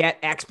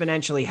get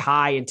exponentially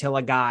high until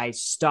a guy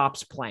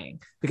stops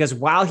playing, because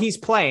while he's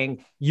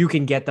playing, you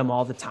can get them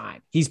all the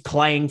time. He's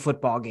playing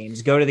football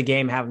games. Go to the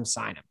game, have him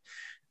sign him.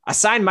 A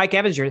signed Mike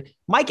Evans jersey.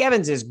 Mike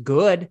Evans is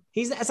good.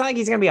 It's not like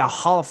he's going to be a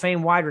Hall of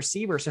Fame wide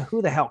receiver. So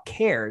who the hell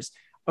cares?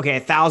 Okay,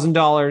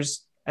 $1,000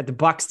 at the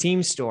Bucs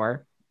team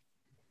store.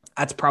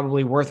 That's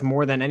probably worth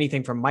more than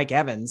anything from Mike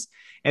Evans.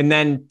 And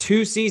then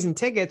 2 season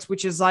tickets,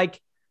 which is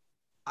like,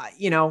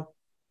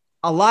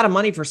 a lot of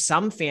money for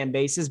some fan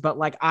bases, but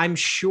like, I'm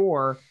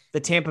sure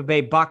the Tampa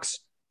Bay Bucks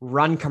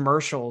run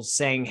commercials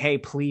saying, hey,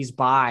 please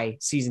buy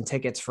season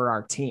tickets for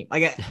our team.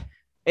 Like,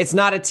 it's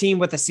not a team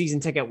with a season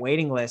ticket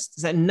waiting list.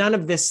 So none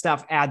of this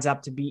stuff adds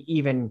up to be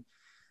even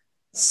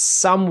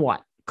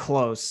somewhat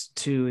close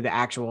to the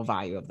actual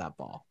value of that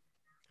ball.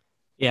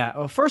 Yeah.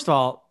 Well, first of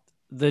all,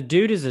 the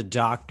dude is a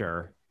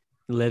doctor,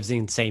 lives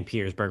in St.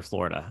 Petersburg,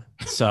 Florida.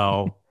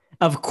 So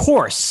of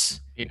course,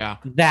 yeah,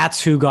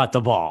 that's who got the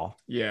ball.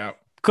 Yeah.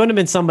 Couldn't have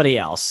been somebody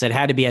else. It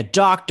had to be a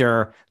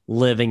doctor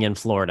living in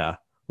Florida.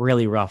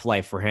 Really rough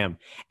life for him.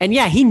 And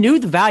yeah, he knew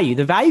the value.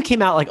 The value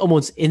came out like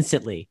almost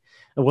instantly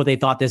of what they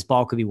thought this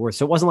ball could be worth.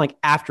 So it wasn't like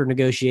after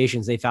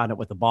negotiations, they found out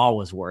what the ball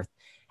was worth.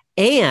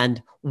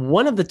 And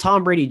one of the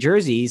Tom Brady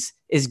jerseys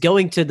is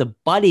going to the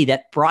buddy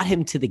that brought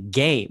him to the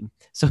game.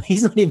 So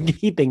he's not even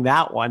keeping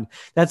that one.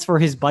 That's for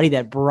his buddy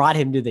that brought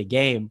him to the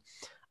game.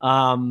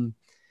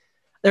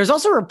 There's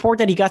also a report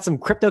that he got some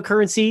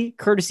cryptocurrency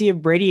courtesy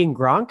of Brady and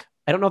Gronk.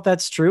 I don't know if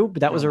that's true,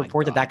 but that was a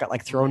report that got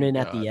like thrown in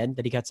at the end,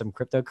 that he got some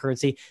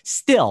cryptocurrency.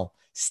 Still.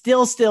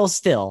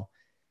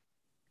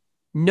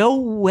 No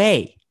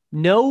way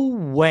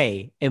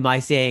am I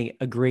saying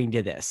agreeing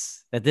to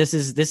this, that this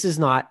is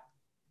not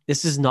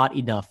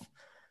enough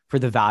for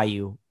the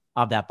value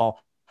of that ball.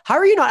 How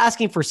are you not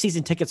asking for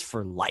season tickets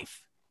for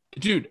life?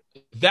 Dude,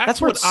 that's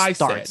what I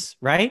said,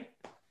 right?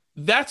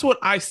 That's what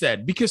I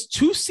said, because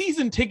 2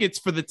 season tickets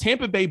for the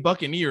Tampa Bay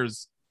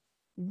Buccaneers.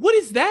 What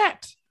is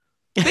that?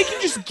 They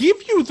can just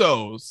give you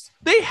those.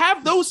 They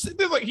have those.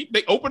 They're like,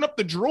 they open up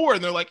the drawer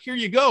and they're like, here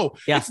you go.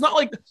 Yeah. It's not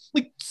like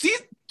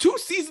 2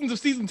 seasons of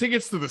season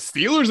tickets to the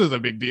Steelers is a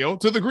big deal.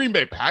 To the Green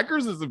Bay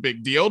Packers is a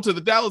big deal. To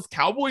the Dallas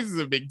Cowboys is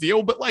a big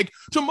deal. But like,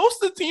 to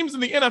most of the teams in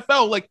the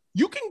NFL, like,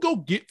 you can go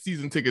get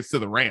season tickets to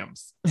the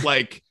Rams.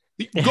 Like,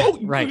 go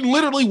right. You can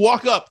literally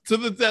walk up to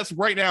the desk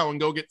right now and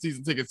go get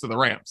season tickets to the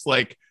Rams.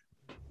 Like,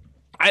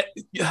 I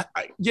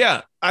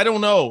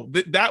don't know.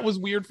 That was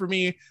weird for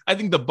me. I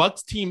think the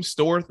Bucks team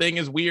store thing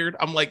is weird.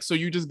 I'm like, so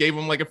you just gave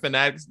them like a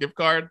Fanatics gift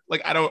card?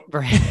 Like, I don't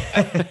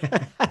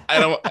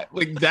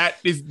like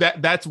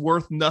that's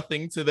worth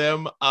nothing to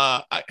them.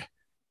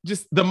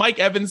 Just the Mike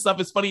Evans stuff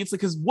is funny. It's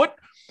like, because what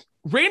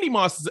Randy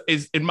Moss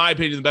is, in my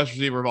opinion, the best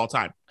receiver of all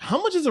time.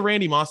 How much is a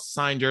Randy Moss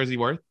signed jersey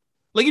worth?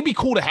 Like, it'd be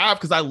cool to have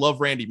because I love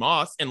Randy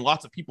Moss and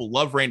lots of people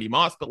love Randy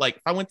Moss. But like,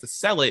 if I went to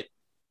sell it,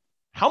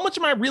 how much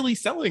am I really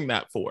selling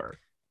that for?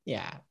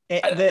 Yeah.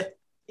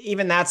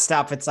 Even that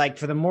stuff, it's like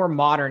for the more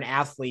modern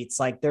athletes,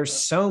 like there's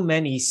so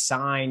many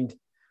signed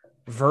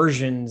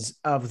versions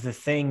of the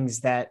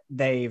things that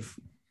they've,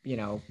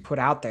 put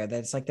out there that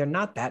it's like, they're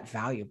not that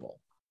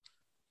valuable.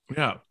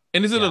 Yeah.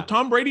 And is it a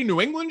Tom Brady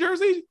New England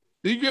jersey?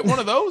 Did you get one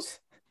of those?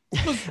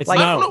 It's like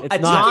a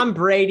Tom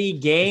Brady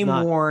game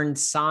worn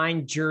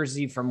signed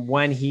jersey from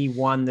when he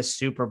won the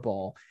Super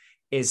Bowl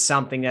is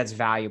something that's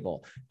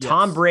valuable. Yes.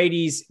 Tom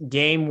Brady's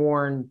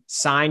game-worn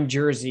signed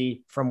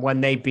jersey from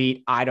when they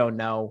beat, I don't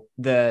know,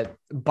 the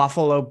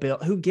Buffalo Bill.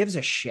 Who gives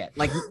a shit?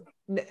 Like,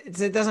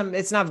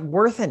 it's not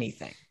worth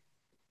anything.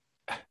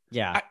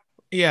 Yeah.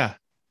 Yeah.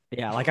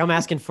 Like, I'm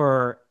asking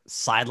for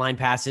sideline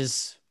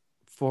passes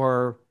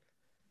for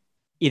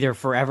either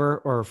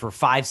forever or for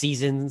 5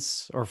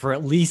 seasons or for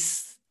at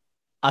least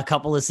a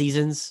couple of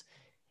seasons,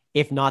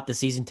 if not the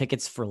season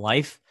tickets for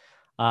life.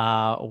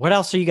 What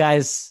else are you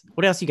guys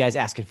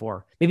asking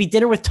for? Maybe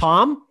dinner with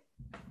Tom?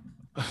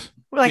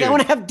 Like, dude, I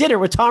want to have dinner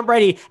with Tom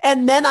Brady,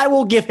 and then I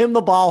will give him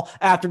the ball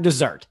after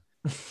dessert.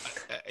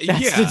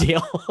 That's the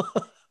deal.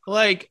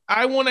 Like,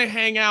 I want to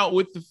hang out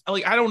with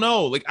I don't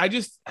know. Like,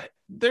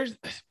 there's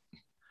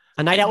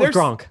a night out with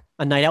Gronk.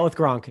 A night out with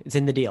Gronk is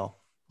in the deal.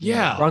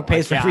 Yeah. Gronk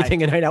pays for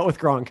everything. A night out with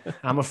Gronk.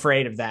 I'm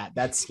afraid of that.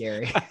 That's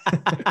scary.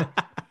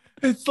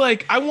 It's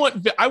like, I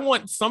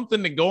want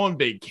something to go on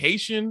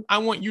vacation. I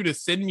want you to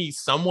send me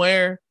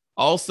somewhere.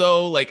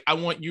 Also, like, I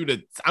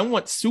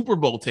want Super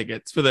Bowl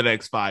tickets for the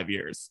next 5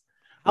 years.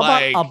 How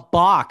Like, about a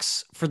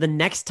box for the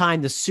next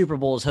time the Super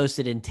Bowl is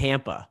hosted in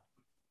Tampa?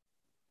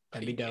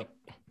 That'd be dope.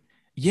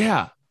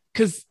 Yeah,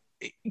 because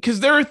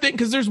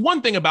there's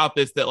one thing about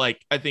this that,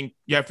 like, I think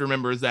you have to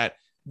remember is that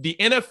the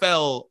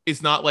NFL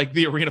is not like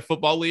the Arena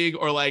Football League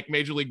or like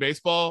Major League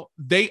Baseball.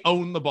 They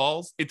own the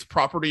balls. It's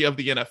property of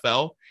the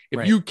NFL. If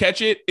Right. you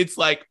catch it, it's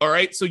like, all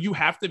right, so you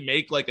have to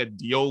make like a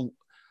deal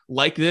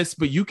like this,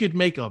 but you could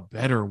make a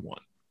better one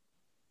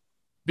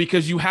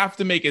because you have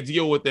to make a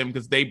deal with them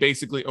because they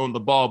basically own the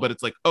ball. But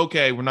it's like,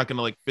 okay, we're not going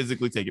to like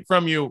physically take it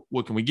from you.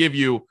 What can we give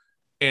you?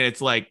 And it's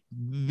like,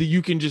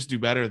 you can just do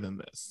better than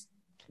this.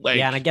 Like,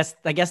 Yeah, and I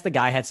guess the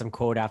guy had some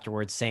quote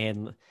afterwards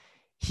saying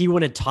he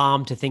wanted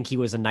Tom to think he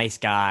was a nice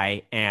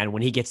guy, and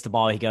when he gets the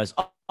ball, he goes,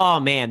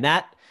 "Oh man,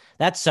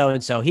 that's so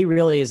and so. He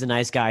really is a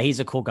nice guy. He's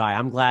a cool guy.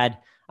 I'm glad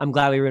we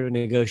were able to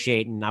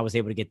negotiate, and I was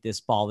able to get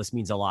this ball. This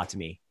means a lot to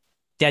me."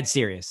 Dead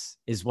serious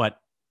is what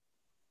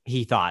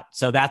he thought.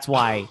 So that's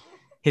why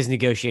his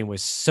negotiating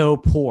was so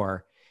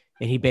poor,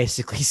 and he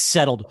basically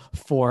settled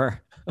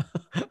for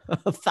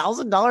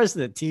 $1,000 to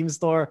the team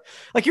store.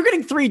 Like, you're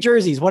getting 3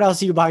 jerseys. What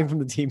else are you buying from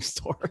the team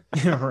store?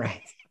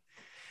 Right.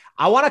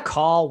 I want to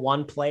call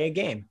one play a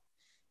game.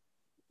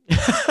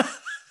 I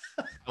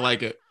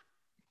like it.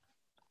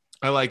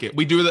 I like it.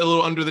 We do that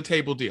little under the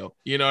table deal.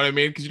 You know what I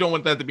mean? Because you don't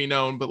want that to be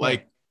known, but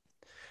like,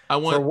 I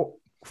want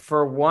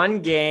for one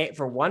game,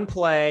 for one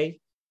play,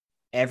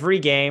 every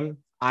game,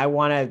 I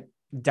want to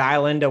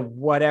dial into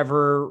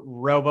whatever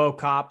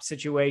RoboCop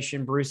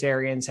situation Bruce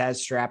Arians has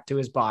strapped to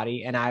his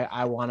body, and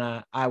I want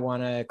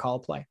to call a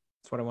play.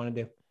 That's what I want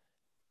to do.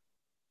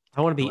 I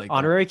want to be like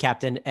honorary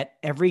captain at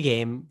every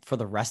game for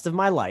the rest of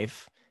my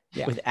life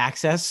with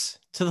access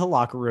to the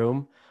locker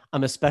room.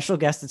 I'm a special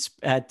guest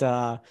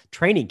at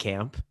training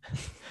camp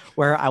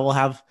where I will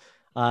have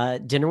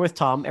dinner with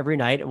Tom every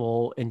night and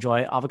we'll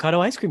enjoy avocado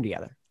ice cream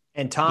together.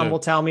 And Tom will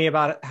tell me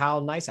about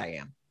how nice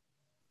I am.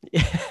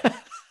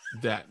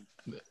 That's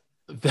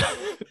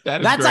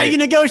great. How you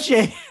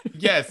negotiate.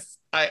 Yes.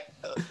 I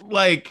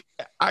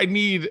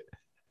need,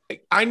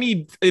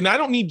 and I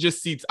don't need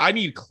just seats. I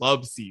need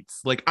club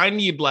seats. Like, I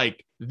need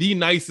like the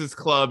nicest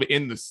club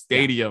in the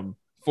stadium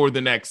for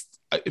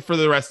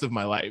the rest of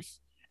my life.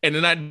 And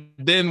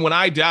then when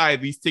I die,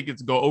 these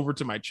tickets go over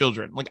to my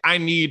children. Like, I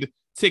need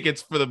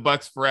tickets for the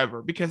Bucks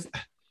forever because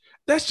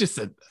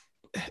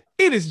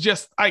it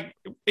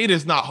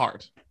is not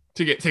hard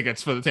to get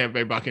tickets for the Tampa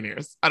Bay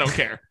Buccaneers. I don't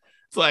care.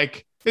 It's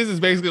like, this is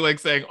basically like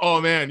saying,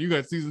 oh man, you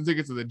got season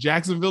tickets to the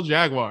Jacksonville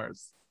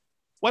Jaguars.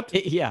 What?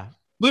 Yeah.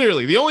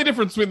 Literally, the only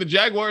difference between the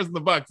Jaguars and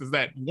the Bucks is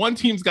that one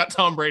team's got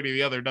Tom Brady,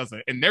 the other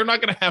doesn't, and they're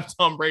not going to have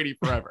Tom Brady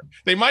forever.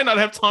 They might not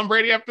have Tom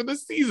Brady after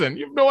this season.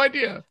 You have no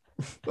idea.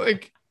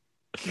 Like,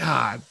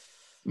 God,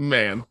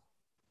 man,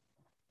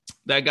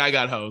 that guy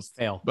got hosed.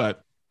 Fail.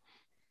 But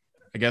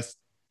I guess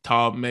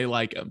Tom may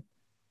like him.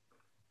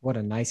 What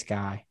a nice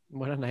guy.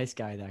 What a nice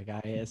guy that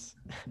guy is.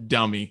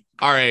 Dummy.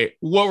 All right,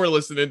 what we're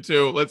listening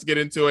to, let's get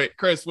into it.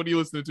 Chris, what are you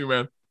listening to,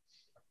 man?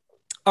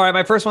 All right,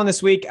 my first one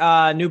this week,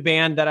 new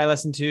band that I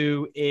listen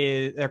to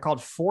they're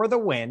called For the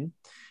Win.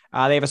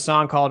 They have a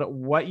song called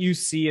What You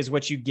See Is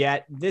What You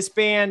Get. This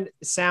band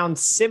sounds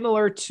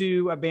similar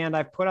to a band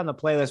I've put on the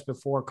playlist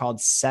before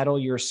called Settle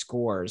Your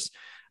Scores.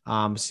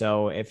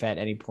 So if at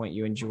any point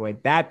you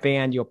enjoyed that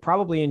band, you'll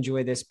probably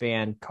enjoy this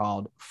band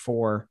called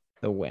For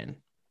the Win.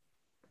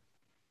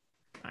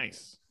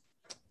 Nice.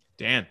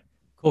 Dan.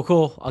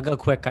 Cool. I'll go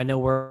quick. I know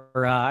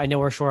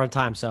we're short on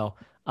time. So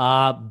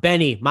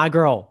Benny, my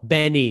girl,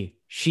 Benny,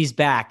 she's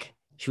back.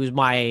 She was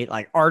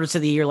my artist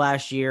of the year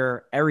last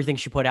year. Everything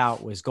she put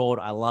out was gold.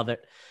 I love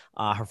it.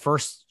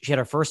 She had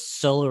her first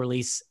solo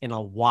release in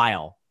a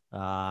while.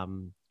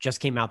 Just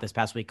came out this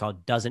past week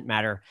called Doesn't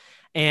Matter.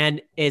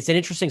 And it's an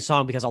interesting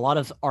song because a lot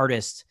of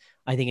artists,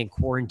 I think in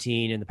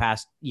quarantine in the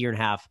past year and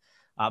a half,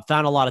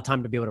 found a lot of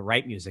time to be able to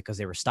write music because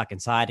they were stuck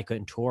inside. They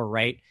couldn't tour,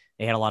 right?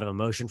 They had a lot of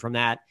emotion from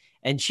that.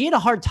 And she had a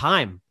hard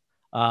time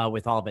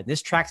with all of it.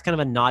 This track's kind of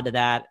a nod to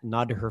that,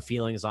 nod to her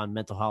feelings on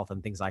mental health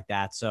and things like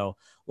that. So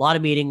a lot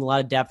of meaning, a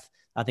lot of depth.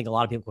 I think a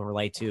lot of people can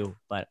relate to,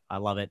 but I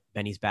love it.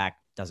 Benny's back.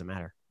 Doesn't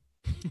matter.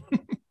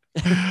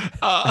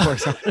 Of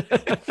course.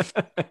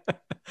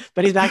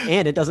 Benny's back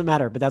and it doesn't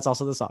matter, but that's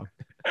also the song.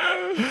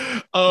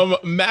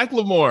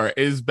 Macklemore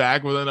is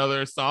back with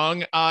another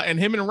song, and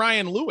him and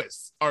Ryan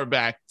Lewis are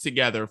back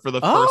together for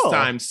the first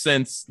time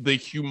since the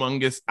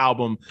Humongous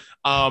album.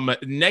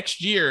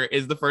 Next year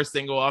is the first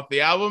single off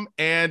the album,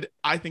 and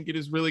I think it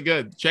is really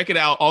good. Check it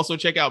out. Also,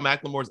 check out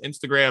Macklemore's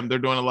Instagram. They're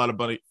doing a lot of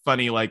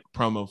funny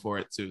promo for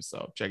it too,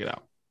 so check it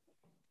out.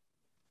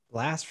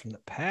 Blast from the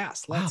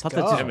past. Let's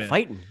go.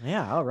 Fighting.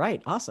 Yeah. All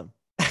right. Awesome.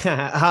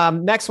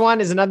 Next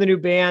one is another new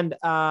band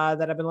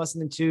that I've been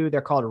listening to.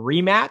 They're called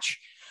Rematch.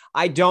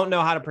 I don't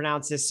know how to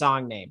pronounce this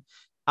song name.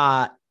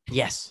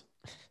 Yes.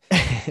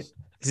 This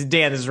is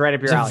Dan. This is right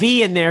up your alley. There's a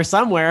V in there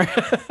somewhere.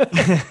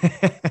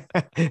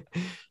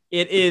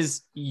 It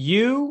is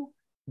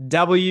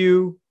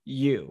UWU.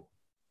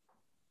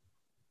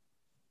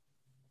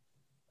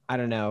 I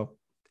don't know.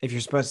 if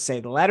you're supposed to say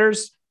the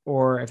letters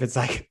or if it's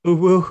like ooh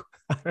woo.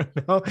 I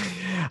don't know.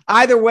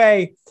 Either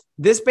way,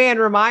 this band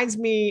reminds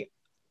me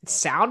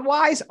sound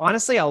wise,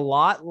 honestly, a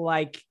lot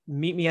like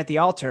Meet Me at the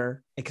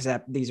Altar,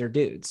 except these are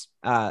dudes.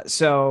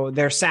 So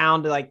their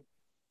sound, like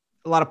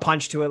a lot of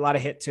punch to it, a lot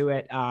of hit to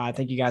it. I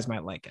think you guys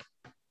might like it.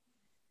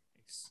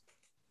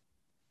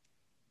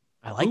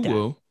 I like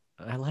Ooh,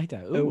 that. I like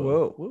that.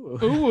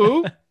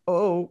 Ooh,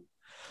 ooh.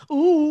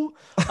 Ooh.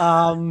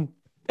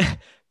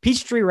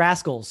 Peachtree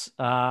Rascals.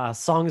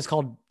 Song is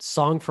called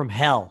Song from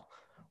Hell.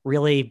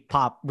 Really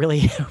pop,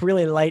 really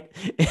light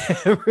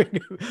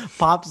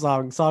pop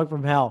song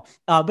from hell.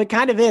 But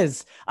kind of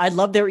is. I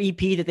love their EP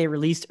that they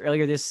released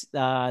earlier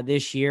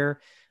this year.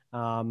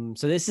 So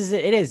it's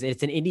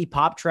an indie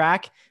pop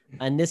track,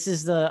 and this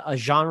is a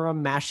genre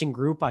mashing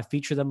group. I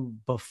featured them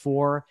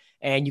before,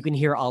 and you can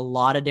hear a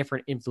lot of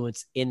different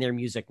influence in their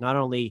music, not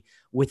only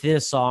within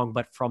a song,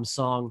 but from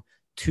song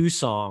to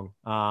song.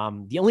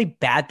 The only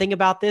bad thing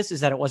about this is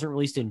that it wasn't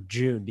released in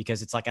June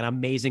because it's like an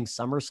amazing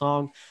summer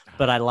song,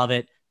 but I love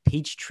it.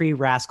 Peachtree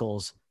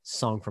Rascals,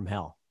 Song from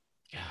Hell.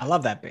 I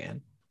love that band.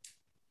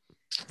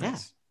 Yeah.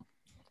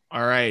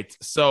 All right.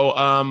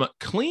 So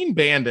Clean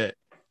Bandit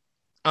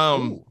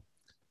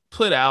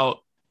put out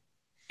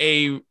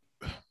I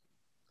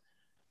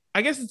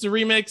guess it's a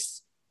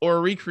remix or a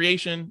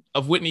recreation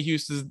of Whitney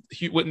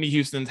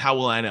Houston's How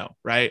Will I Know,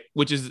 right?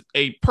 Which is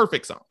a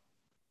perfect song.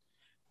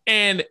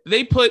 And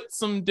they put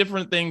some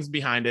different things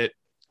behind it,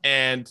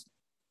 and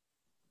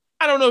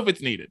I don't know if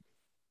it's needed.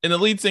 And the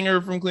lead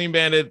singer from Clean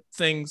Bandit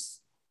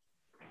sings,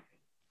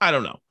 I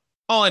don't know.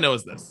 All I know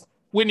is this.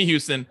 Whitney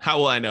Houston, How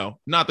Will I Know?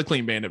 Not the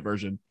Clean Bandit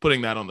version.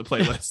 Putting that on the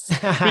playlist.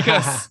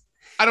 Because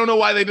I don't know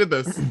why they did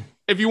this.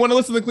 If you want to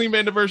listen to the Clean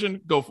Bandit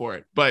version, go for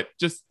it. But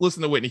just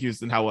listen to Whitney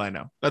Houston, How Will I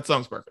Know? That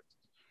song's perfect.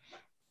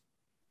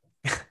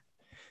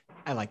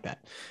 I like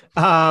that.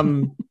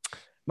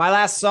 My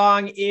last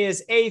song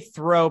is a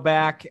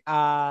throwback.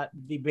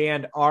 The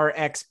band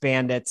RX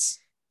Bandits.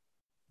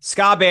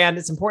 Ska band.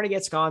 It's important to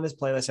get ska on this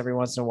playlist every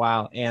once in a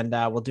while, and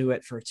we'll do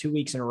it for 2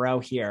 weeks in a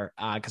row here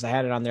because I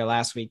had it on there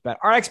last week. But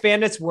RX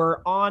Bandits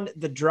were on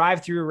the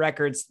Drive Thru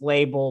Records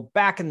label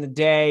back in the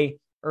day,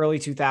 early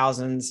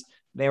 2000s.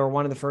 They were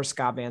one of the first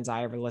ska bands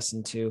I ever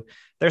listened to.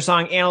 Their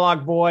song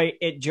Analog Boy,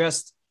 it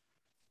just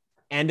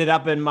ended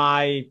up in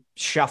my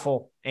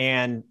shuffle,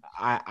 and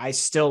I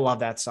still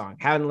love that song.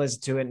 Haven't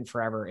listened to it in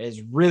forever. It's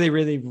really,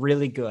 really,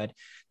 really good.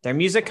 Their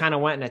music kind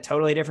of went in a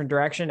totally different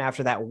direction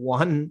after that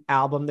one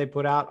album they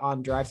put out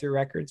on Drive Thru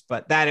Records,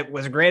 but it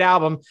was a great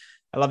album.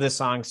 I love this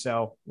song,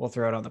 so we'll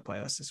throw it on the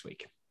playlist this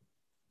week.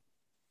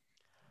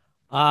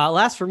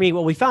 Last for me,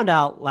 well, we found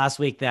out last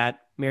week that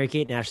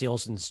Mary-Kate and Ashley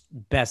Olsen's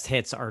best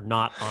hits are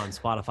not on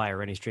Spotify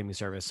or any streaming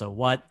service. So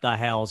what the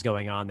hell is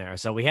going on there?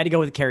 So we had to go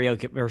with the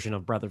karaoke version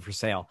of Brother for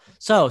Sale.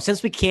 So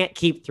since we can't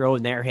keep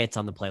throwing their hits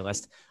on the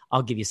playlist,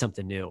 I'll give you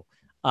something new.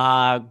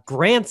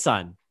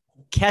 Grandson,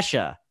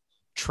 Kesha,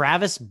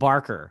 Travis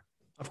Barker.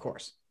 Of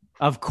course.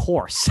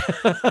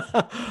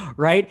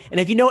 Right? And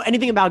if you know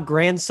anything about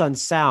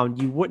Grandson's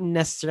sound, you wouldn't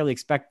necessarily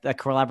expect a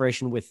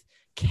collaboration with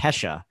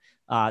Kesha.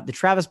 The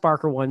Travis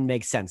Barker one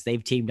makes sense.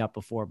 They've teamed up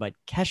before, but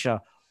Kesha,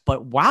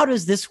 but wow,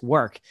 does this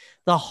work?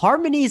 The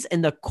harmonies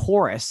and the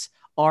chorus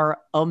are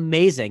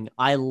amazing.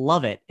 I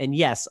love it. And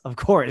yes, of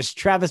course,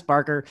 Travis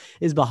Barker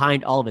is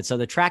behind all of it. So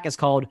the track is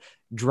called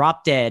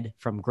Drop Dead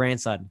from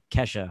Grandson,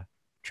 Kesha,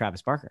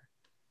 Travis Barker.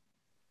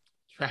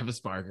 Travis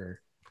Barker.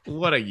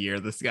 What a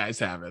year this guy's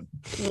having.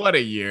 What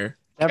a year.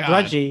 That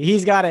Brunchy,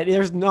 he's got it.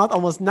 There's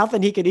almost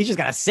nothing he just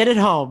got to sit at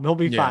home. He'll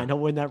be fine. He'll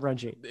win that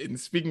Brunchy. And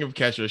speaking of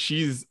Kesha,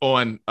 she's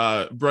on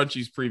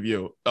Brunchy's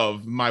preview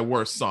of my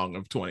worst song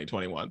of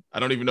 2021. I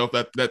don't even know if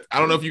that I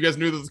don't know if you guys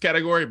knew this was a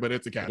category, but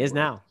it's a category. It is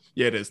now.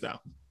 Yeah, it is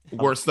now.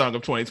 Worst song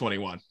of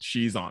 2021.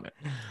 She's on it.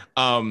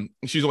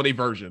 She's on a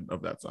version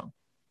of that song.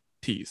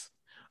 Tease.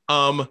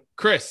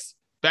 Chris,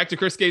 back to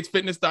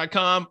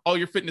ChrisGatesFitness.com. All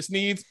your fitness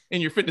needs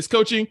and your fitness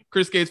coaching,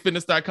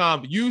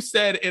 ChrisGatesFitness.com. You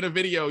said in a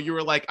video, you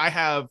were like,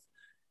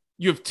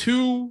 you have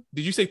two,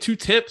 did you say 2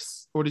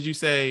 tips or did you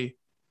say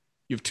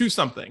you have 2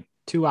 something?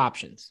 2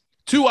 options.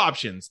 2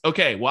 options.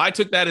 Okay. Well, I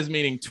took that as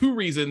meaning 2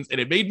 reasons, and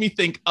it made me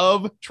think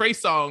of Trey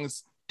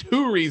Songz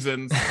 2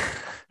 reasons.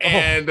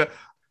 And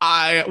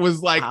I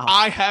was like, wow.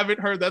 I haven't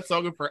heard that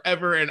song in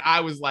forever. And I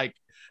was like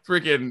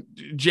freaking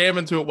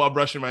jamming to it while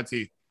brushing my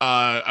teeth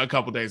a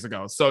couple days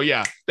ago. So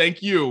yeah,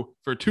 thank you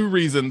for 2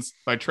 reasons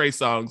by Trey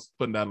Songz,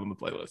 putting that on the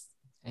playlist.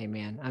 Hey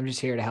man, I'm just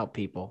here to help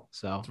people.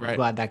 So right. I'm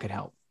glad that could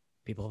help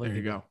people. There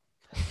you go.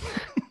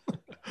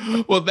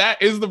 Well,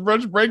 that is the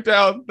brunch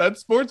breakdown.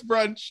 That's sports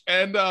brunch.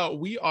 And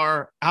we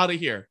are out of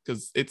here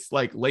because it's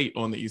like late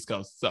on the East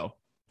Coast. So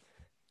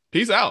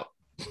peace out.